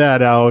figure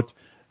that out.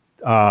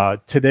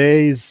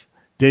 Today's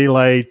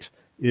daylight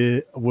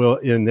in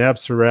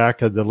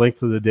Absaraka, the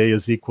length of the day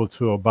is equal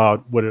to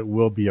about what it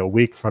will be a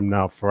week from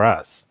now for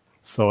us.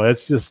 So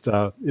it's just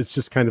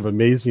kind of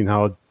amazing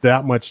how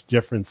that much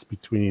difference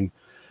between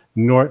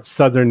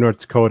southern North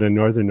Dakota and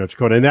northern North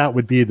Dakota, and that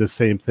would be the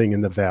same thing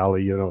in the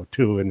valley,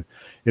 too,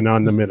 and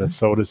on the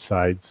Minnesota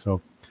side.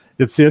 So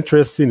it's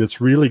interesting. It's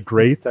really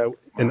great that,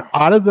 and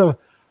out of the,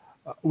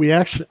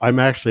 I'm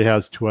actually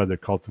has 2 other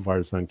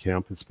cultivars on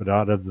campus, but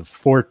out of the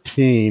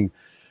 14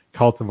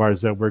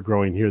 cultivars that we're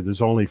growing here,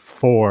 there's only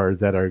 4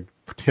 that are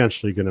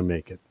potentially going to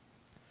make it.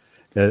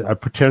 Are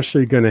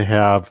potentially going to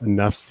have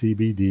enough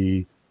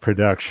CBD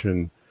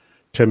production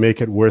to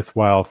make it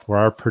worthwhile for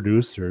our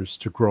producers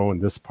to grow in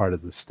this part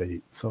of the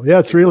state. So yeah,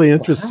 it's really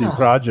interesting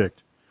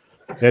project.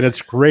 And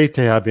it's great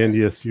to have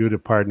NDSU to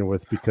partner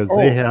with because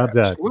they have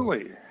that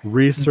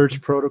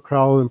research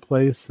protocol in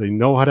place. They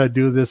know how to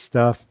do this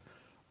stuff.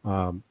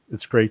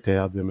 It's great to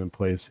have them in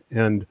place.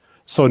 And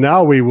so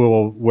now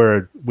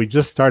we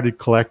just started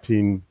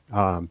collecting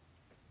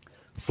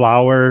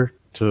flower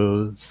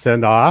to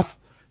send off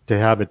to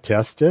have it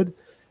tested.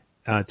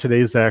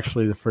 Today's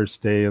actually the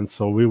first day, and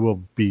so we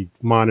will be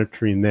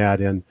monitoring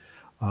that. And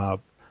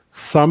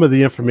some of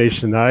the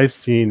information that I've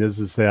seen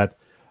is that,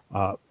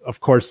 of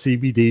course,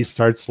 CBD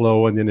starts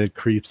low and then it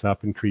creeps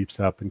up and creeps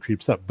up and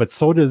creeps up. But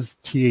so does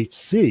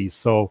THC.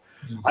 So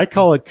I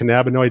call it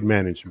cannabinoid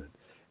management.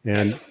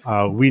 And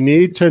we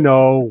need to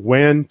know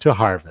when to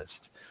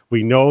harvest.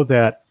 We know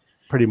that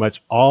pretty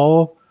much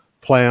all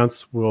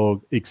plants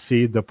will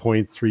exceed the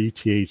 0.3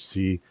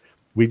 THC.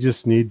 We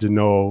just need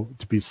to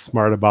be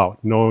smart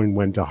about knowing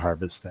when to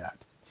harvest that.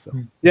 So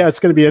yeah, it's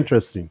going to be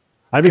interesting.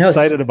 I'm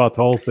excited about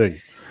the whole thing.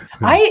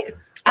 My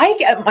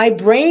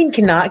brain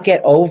cannot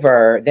get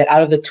over that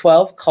out of the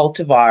 12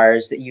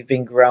 cultivars that you've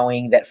been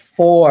growing, that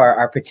 4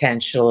 are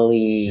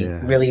potentially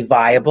really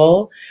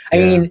viable. I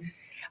mean,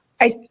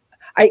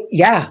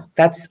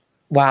 that's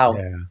wow.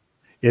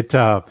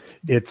 Yeah.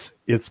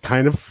 It's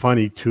kind of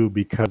funny too,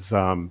 because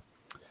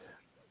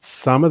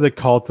some of the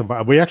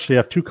cultivar, we actually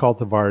have 2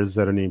 cultivars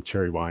that are named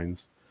cherry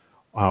wines.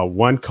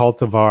 One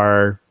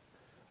cultivar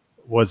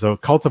was a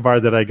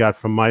cultivar that I got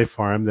from my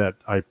farm that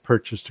I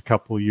purchased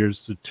 2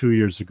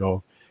 years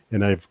ago,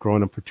 and I've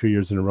grown them for 2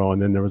 years in a row.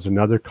 And then there was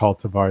another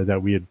cultivar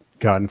that we had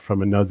gotten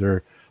from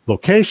another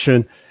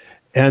location,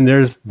 and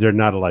they're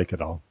not alike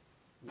at all.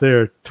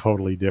 They're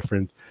totally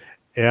different.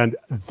 And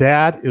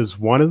that is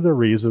one of the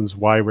reasons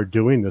why we're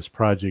doing this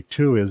project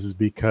too, is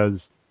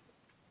because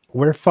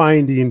we're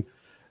finding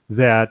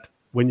that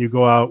when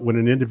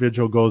an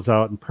individual goes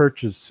out and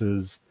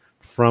purchases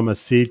from a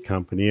seed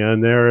company,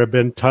 and there have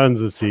been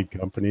tons of seed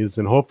companies,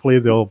 and hopefully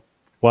a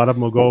lot of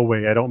them will go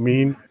away. I don't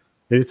mean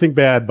anything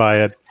bad by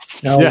it.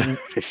 No, Yeah.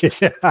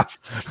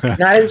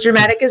 not as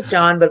dramatic as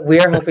John, but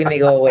we're hoping they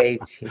go away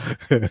too.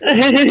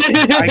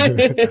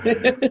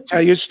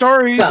 Tell you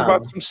stories Some.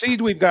 about some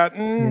seed we've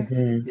gotten.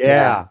 Mhm.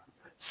 Yeah.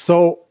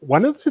 So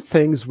one of the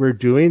things we're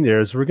doing there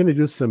is we're going to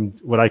do some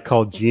what I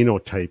call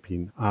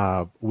genotyping.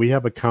 We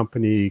have a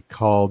company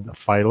called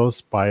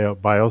Phylos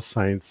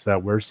Bioscience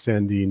that we're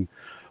sending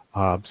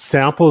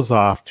samples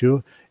off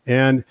to.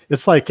 And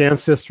it's like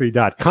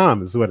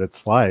Ancestry.com is what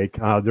it's like.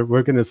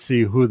 We're going to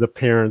see who the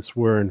parents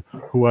were and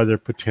who other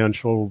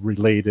potential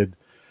related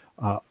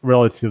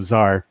relatives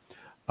are.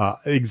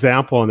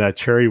 Example on that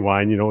cherry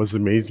wine, it was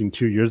amazing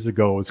 2 years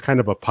ago. It was kind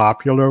of a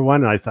popular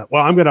one. I thought,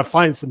 well, I'm going to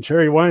find some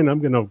cherry wine. I'm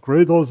going to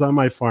grow those on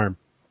my farm.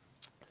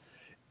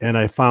 And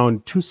I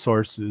found 2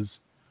 sources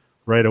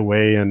right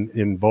away. And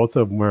in both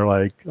of them were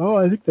like,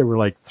 I think they were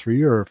like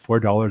 $3 or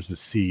 $4 a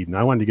seed. And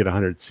I wanted to get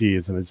 100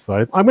 seeds. And I just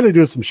thought, I'm going to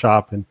do some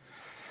shopping.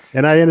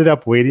 And I ended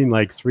up waiting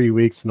like 3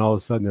 weeks, and all of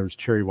a sudden there was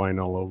cherry wine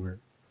all over.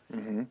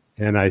 Mm-hmm.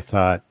 And I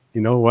thought,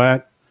 you know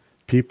what?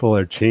 People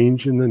are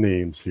changing the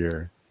names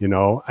here, and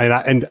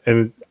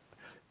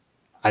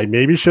I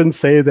maybe shouldn't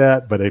say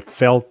that, but I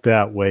felt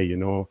that way,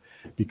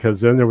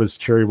 because then there was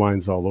cherry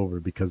wines all over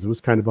because it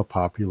was kind of a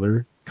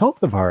popular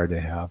cultivar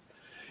to have.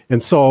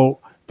 And so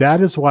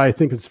that is why I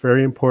think it's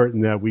very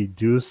important that we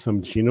do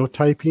some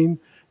genotyping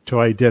to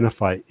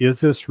identify, is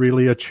this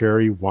really a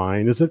cherry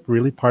wine? Is it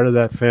really part of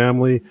that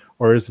family?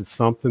 Or is it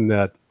something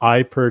that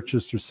I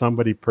purchased or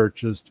somebody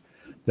purchased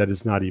that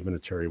is not even a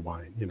cherry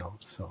wine,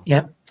 So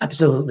Yep,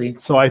 absolutely.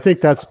 So I think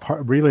that's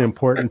really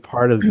important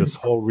part of this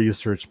whole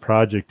research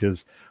project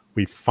is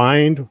we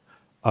find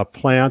a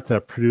plant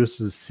that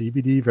produces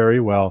CBD very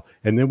well,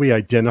 and then we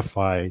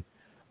identify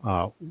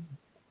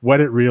what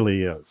it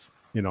really is.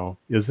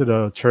 Is it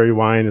a cherry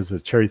wine? Is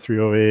it cherry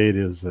 308?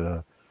 Is it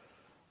a,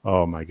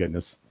 oh my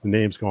goodness, the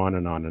names go on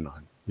and on and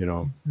on,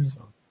 So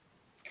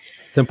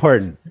it's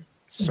important.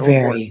 So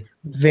very,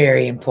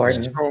 very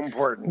important. So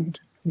important.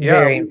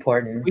 Very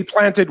important. We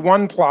planted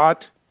one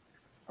plot,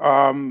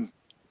 and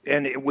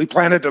we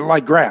planted it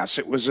like grass.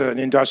 It was an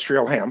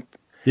industrial hemp.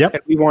 Yep.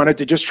 And we wanted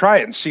to just try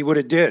it and see what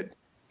it did.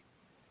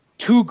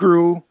 2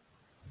 grew,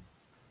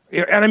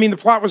 and I mean, the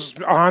plot was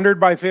 100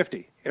 by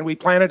 50, and we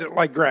planted it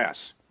like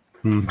grass.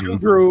 Mm-hmm. 2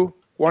 grew,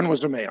 1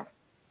 was a male.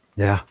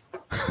 Yeah.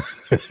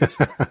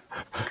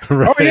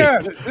 Right. Oh yeah,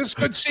 this is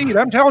good seed.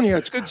 I'm telling you,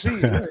 it's good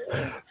seed. Yeah.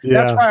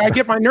 That's why I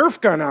get my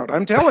Nerf gun out.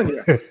 I'm telling you,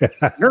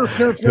 Nerf.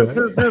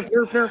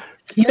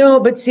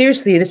 But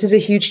seriously, this is a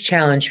huge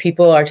challenge.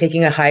 People are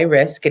taking a high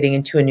risk getting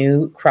into a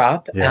new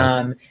crop,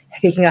 yes.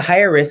 Taking a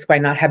higher risk by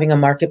not having a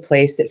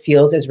marketplace that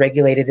feels as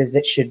regulated as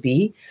it should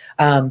be.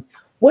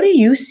 What do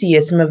you see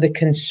as some of the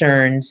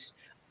concerns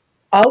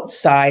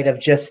outside of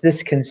just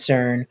this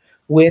concern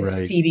with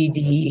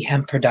CBD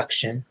hemp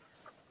production?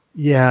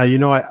 Yeah,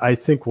 I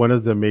think one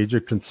of the major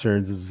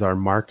concerns is our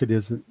market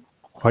isn't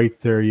quite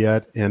there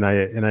yet, and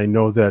I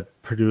know that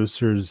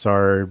producers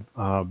are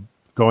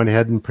going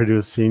ahead and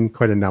producing,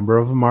 quite a number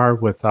of them are,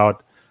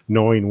 without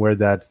knowing where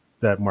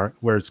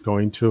where it's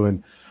going to.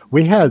 And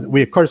we had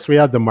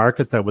the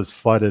market that was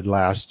flooded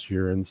last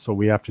year, and so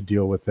we have to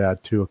deal with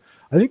that too.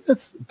 I think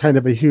that's kind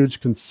of a huge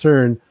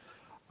concern.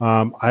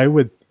 I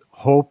would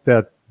hope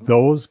that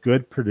those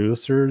good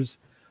producers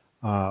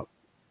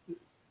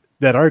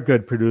that are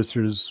good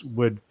producers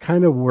would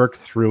kind of work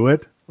through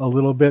it a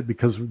little bit,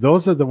 because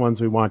those are the ones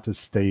we want to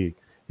stay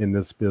in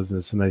this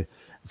business. And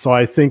so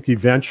I think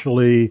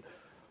eventually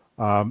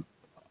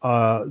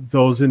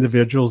those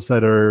individuals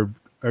that are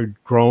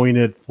growing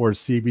it for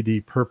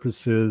CBD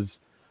purposes,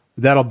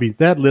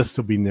 that list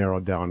will be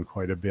narrowed down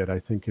quite a bit. I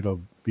think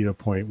it'll be a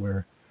point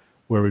where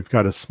we've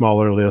got a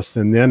smaller list.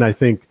 And then I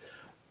think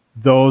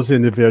those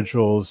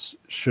individuals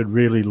should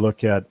really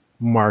look at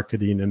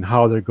marketing and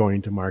how they're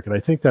going to market. I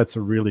think that's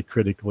a really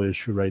critical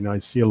issue right now. I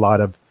see a lot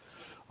of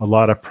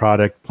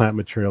plant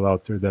material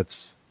out there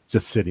that's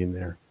just sitting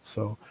there.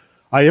 So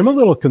I am a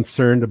little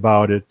concerned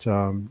about it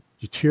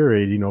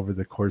deteriorating over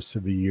the course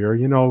of a year.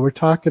 We're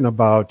talking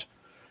about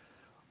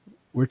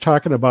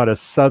a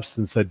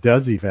substance that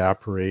does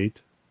evaporate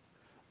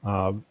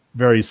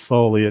very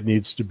slowly. It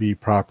needs to be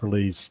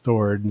properly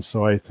stored. And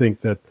so I think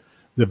that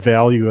the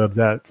value of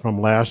that from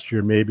last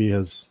year maybe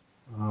has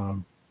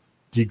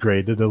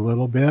degraded a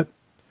little bit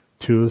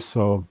too.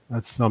 So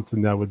that's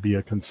something that would be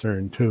a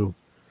concern too,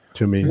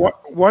 to me.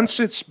 Once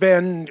it's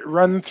been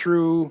run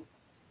through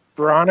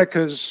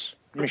Veronica's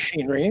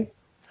machinery,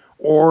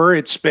 or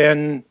it's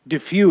been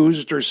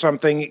diffused or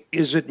something,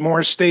 is it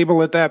more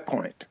stable at that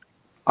point?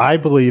 I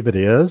believe it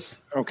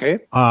is. Okay.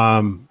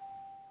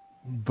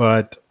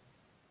 But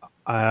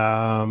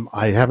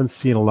I haven't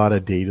seen a lot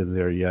of data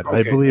there yet. Okay.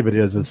 I believe it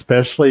is,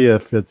 especially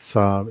if it's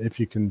if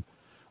you can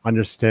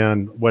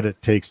understand what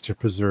it takes to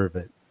preserve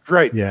it.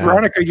 Right. Yeah.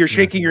 Veronica, you're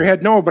shaking your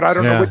head no, but I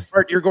don't know Yeah. which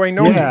part you're going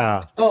no to.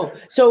 Yeah. Oh,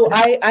 so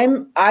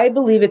I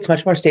believe it's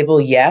much more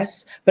stable,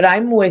 yes, but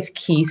I'm with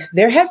Keith.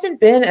 There hasn't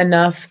been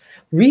enough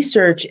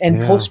research and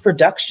Yeah.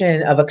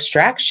 post-production of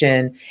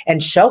extraction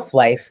and shelf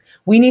life.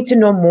 We need to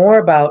know more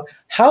about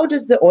how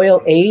does the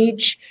oil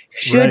age?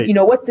 Right.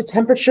 What's the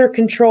temperature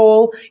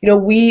control?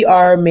 We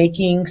are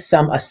making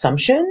some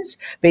assumptions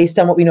based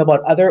on what we know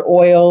about other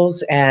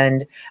oils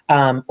and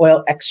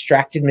oil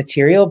extracted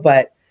material.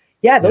 But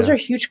yeah, those Yeah. are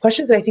huge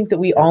questions that I think that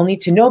we all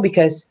need to know,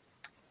 because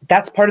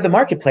that's part of the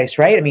marketplace,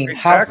 right? I mean,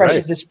 how Exactly. fresh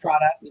is this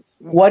product?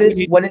 What is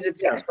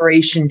its Yeah.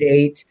 expiration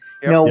date?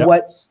 Yep. Yep.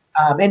 What's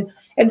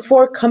and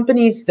for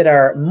companies that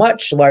are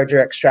much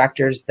larger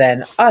extractors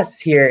than us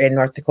here in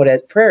North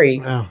Dakota Prairie,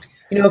 Yeah.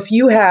 if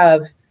you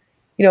have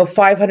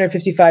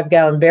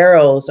 555-gallon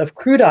barrels of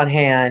crude on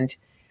hand,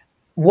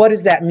 what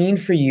does that mean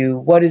for you?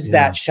 What is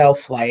Yeah. that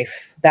shelf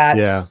life?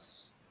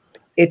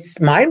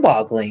 It's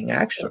mind-boggling,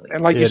 actually.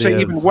 And like you It say,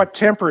 is. even what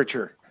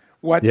temperature?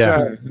 What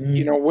Yeah.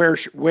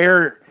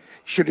 where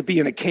should it be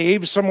in a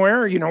cave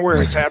somewhere?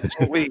 Where it's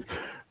absolutely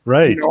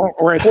Right.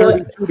 or at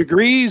 32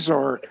 degrees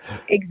or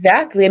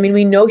Exactly. I mean,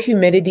 we know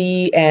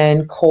humidity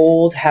and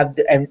cold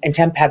and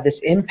temp have this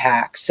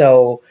impact.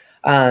 So,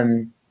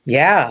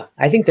 yeah,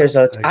 I think I'm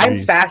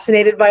agree.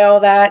 fascinated by all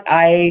that.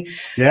 As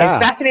Yeah.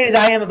 fascinated as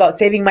I am about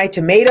saving my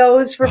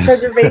tomatoes for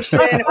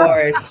preservation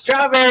or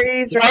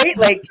strawberries, right?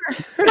 Like,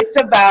 it's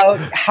about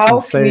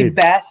how can we Insane.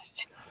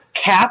 best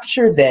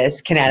capture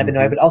this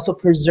cannabinoid, but also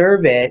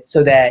preserve it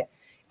so that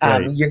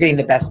Right. you're getting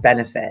the best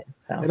benefit.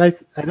 So, And I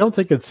don't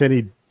think it's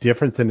any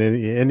different than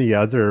any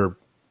other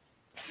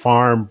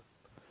farm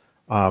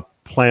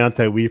plant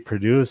that we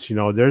produce.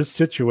 There's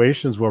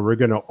situations where we're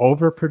going to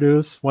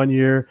overproduce one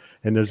year,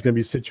 and there's going to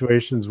be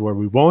situations where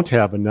we won't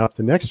have enough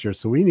the next year.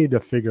 So we need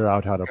to figure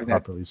out how to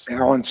properly store.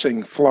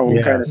 balancing flow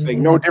Yes. kind of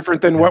thing. No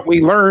different than what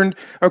we learned,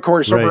 of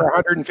course, over Right.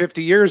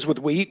 150 years with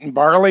wheat and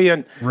barley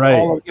and Right.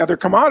 all of the other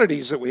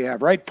commodities that we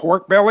have, right?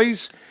 Pork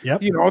bellies.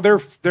 Yep.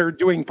 They're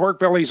doing pork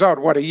bellies out,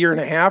 what, a year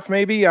and a half,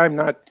 maybe? I'm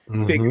not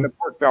big in the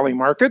pork belly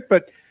market,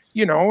 but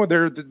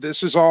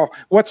this is all.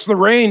 What's the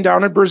rain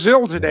down in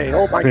Brazil today?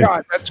 Oh my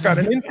God, that's got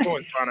an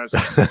influence on us.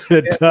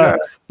 It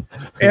does.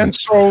 And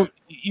so,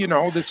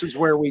 this is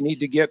where we need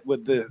to get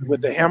with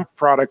the hemp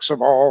products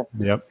of all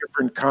Yep.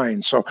 different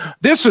kinds. So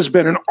this has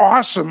been an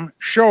awesome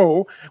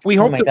show. We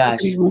hope my that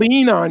gosh. we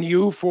lean on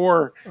you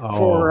for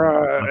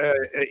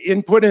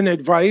input and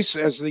advice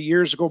as the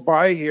years go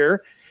by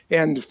here,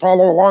 and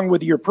follow along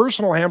with your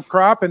personal hemp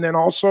crop, and then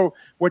also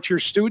what your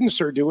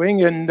students are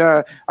doing. And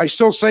I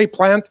still say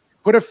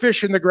put a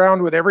fish in the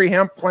ground with every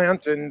hemp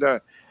plant, and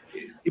it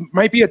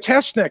might be a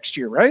test next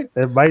year, right?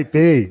 It might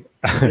be.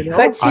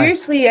 But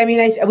seriously,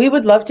 we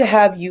would love to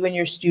have you and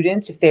your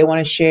students, if they want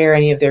to share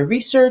any of their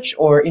research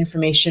or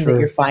information that Sure.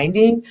 you're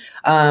finding,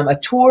 a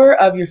tour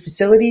of your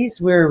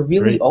facilities. We're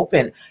really Great.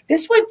 open.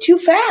 This went too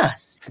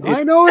fast.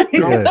 I know it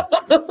did.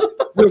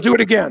 We'll do it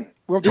again.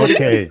 We'll do it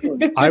again.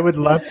 Okay. I would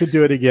love to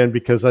do it again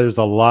because there's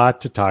a lot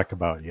to talk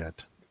about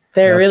yet.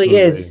 There really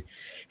is. Absolutely.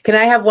 Can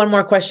I have one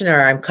more question,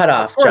 or I'm cut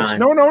off, Of course. John?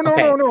 No.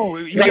 Okay. You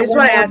I get just one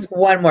want to more. ask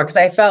one more, because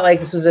I felt like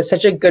this was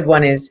such a good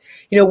one. Is,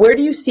 where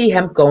do you see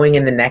hemp going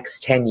in the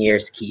next 10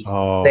 years, Keith?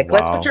 Oh, Let's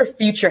wow. put your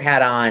future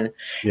hat on.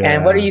 Yeah.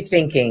 And what are you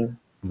thinking?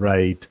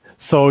 Right.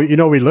 So,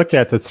 we look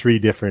at the three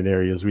different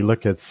areas. We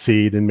look at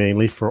seed and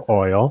mainly for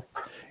oil.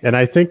 And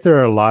I think there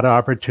are a lot of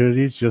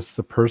opportunities, just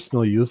the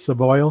personal use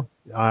of oil.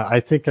 I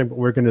think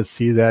we're going to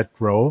see that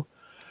grow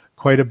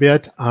quite a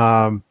bit.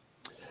 To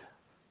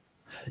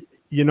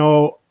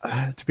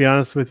be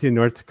honest with you,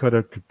 North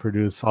Dakota could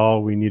produce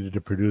all we needed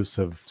to produce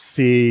of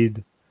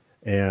seed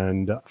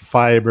and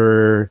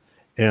fiber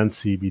and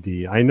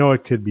CBD. I know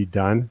it could be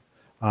done.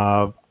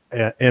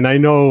 And I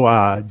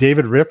know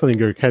David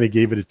Ripplinger kind of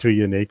gave it to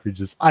you in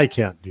acreages. I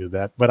can't do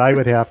that, but I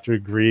would have to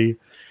agree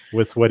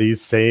with what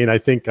he's saying. I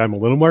think I'm a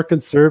little more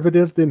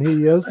conservative than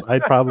he is.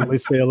 I'd probably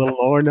say a little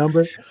lower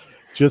number,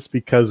 just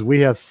because we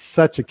have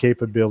such a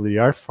capability.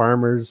 Our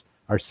farmers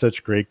are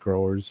such great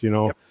growers,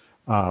 Yep.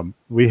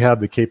 We have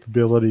the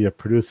capability of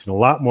producing a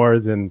lot more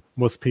than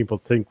most people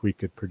think we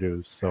could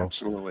produce. So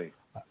Absolutely.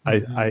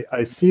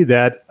 I see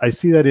that. I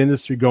see that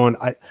industry going.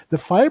 The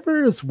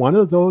fiber is one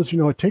of those,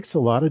 it takes a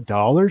lot of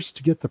dollars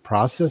to get the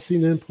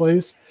processing in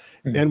place.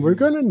 And we're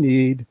going to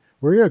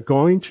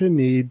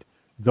need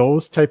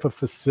those type of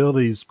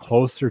facilities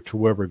closer to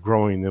where we're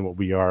growing than what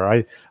we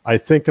are. I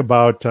think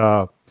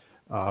about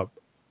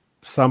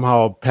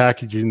somehow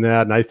packaging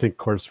that. And I think, of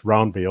course,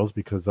 round bales,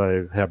 because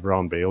I have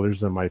round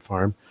balers on my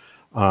farm.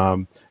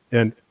 And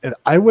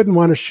I wouldn't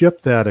want to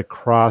ship that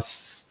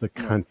across the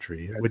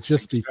country. It would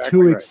just be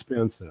too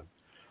expensive.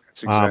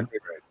 That's exactly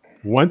right.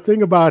 One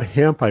thing about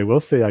hemp, I will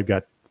say, I've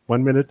got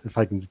 1 minute, if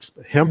I can.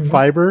 Hemp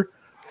fiber,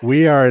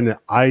 we are in an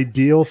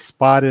ideal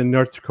spot in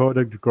North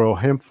Dakota to grow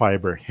hemp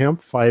fiber.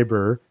 Hemp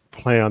fiber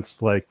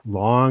plants like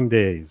long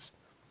days.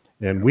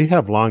 And we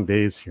have long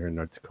days here in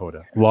North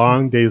Dakota,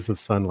 long days of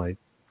sunlight.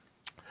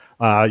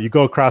 You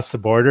go across the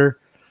border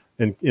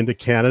and into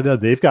Canada,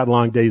 they've got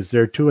long days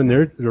there too, and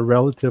they're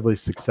relatively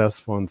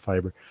successful in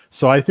fiber.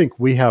 So I think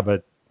we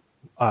have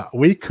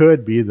we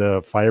could be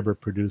the fiber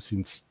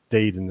producing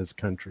state in this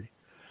country.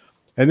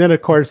 And then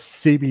of course,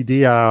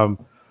 CBD,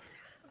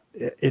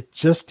 it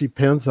just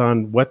depends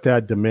on what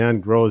that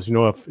demand grows. You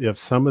know, if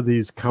some of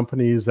these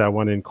companies that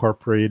want to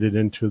incorporate it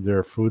into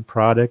their food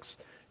products,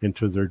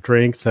 into their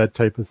drinks, that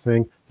type of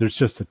thing, there's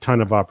just a ton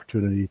of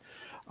opportunity.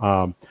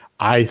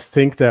 I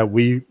think that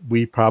we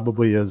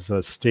probably as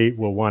a state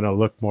will want to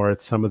look more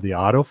at some of the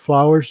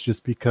autoflowers,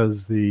 just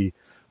because the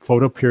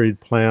photoperiod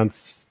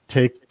plants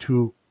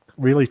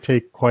really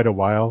take quite a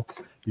while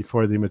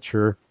before they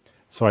mature.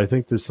 So I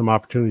think there's some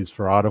opportunities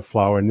for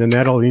autoflower, and then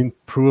that'll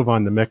improve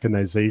on the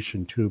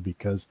mechanization too,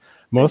 because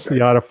most of the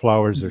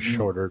autoflowers are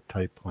shorter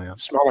type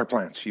plants. Smaller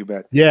plants, you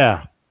bet.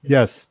 Yeah.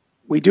 Yes.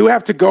 We do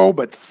have to go,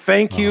 but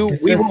thank you.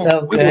 We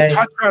will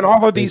touch on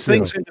all of these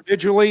things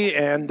individually,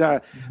 and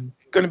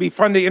going to be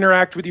fun to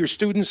interact with your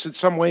students in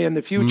some way in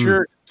the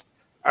future.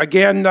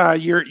 Again,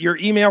 your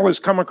email has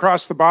come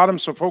across the bottom,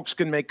 so folks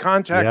can make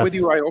contact with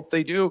you. I hope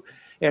they do.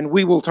 And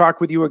we will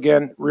talk with you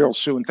again real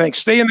soon. Thanks.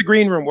 Stay in the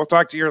green room. We'll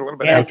talk to you a little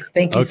bit after.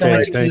 Thank you so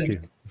much, thank Keith.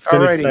 you. It's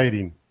been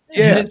exciting.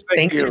 Yes,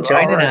 thanks for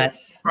joining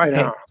us. Right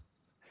now.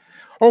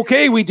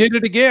 Okay, we did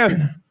it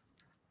again.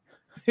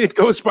 It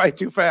goes by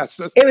too fast,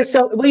 doesn't it? It was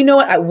so, well, you know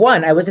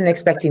what? I wasn't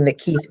expecting that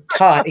Keith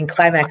taught in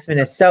Climax,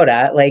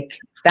 Minnesota. Like,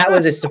 that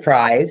was a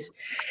surprise.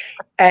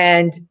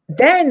 And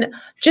then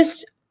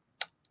just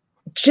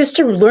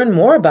to learn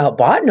more about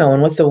Botno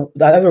and what the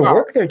other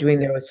work they're doing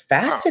there was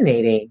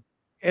fascinating.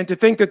 And to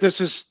think that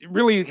this is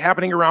really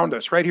happening around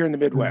us right here in the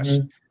Midwest.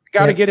 We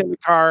got to get in the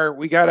car.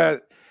 We got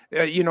to,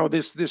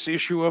 this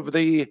issue of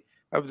the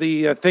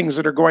things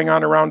that are going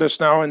on around us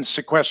now and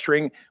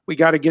sequestering. We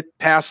got to get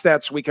past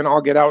that so we can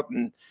all get out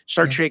and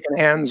start shaking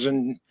hands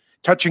and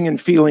touching and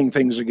feeling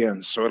things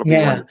again. So it'll be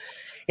wonderful.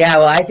 Yeah,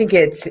 well, I think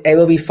it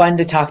will be fun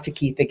to talk to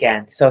Keith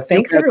again. So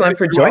thanks everyone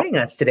for joining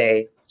us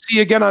today. See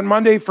you again on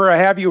Monday for a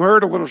Have You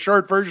Heard, a little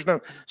short version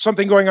of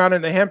something going on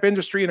in the hemp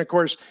industry. And of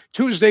course,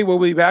 Tuesday we'll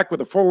be back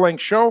with a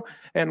full-length show,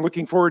 and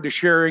looking forward to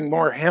sharing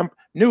more hemp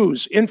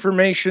news,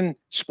 information,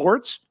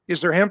 sports. Is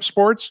there hemp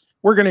sports?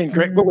 We'll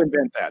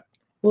invent that.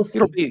 We'll see.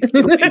 It'll be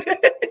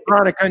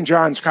Veronica and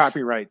John's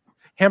copyright.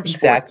 Hemp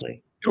sports.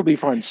 Exactly. It'll be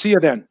fun. See you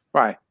then.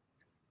 Bye.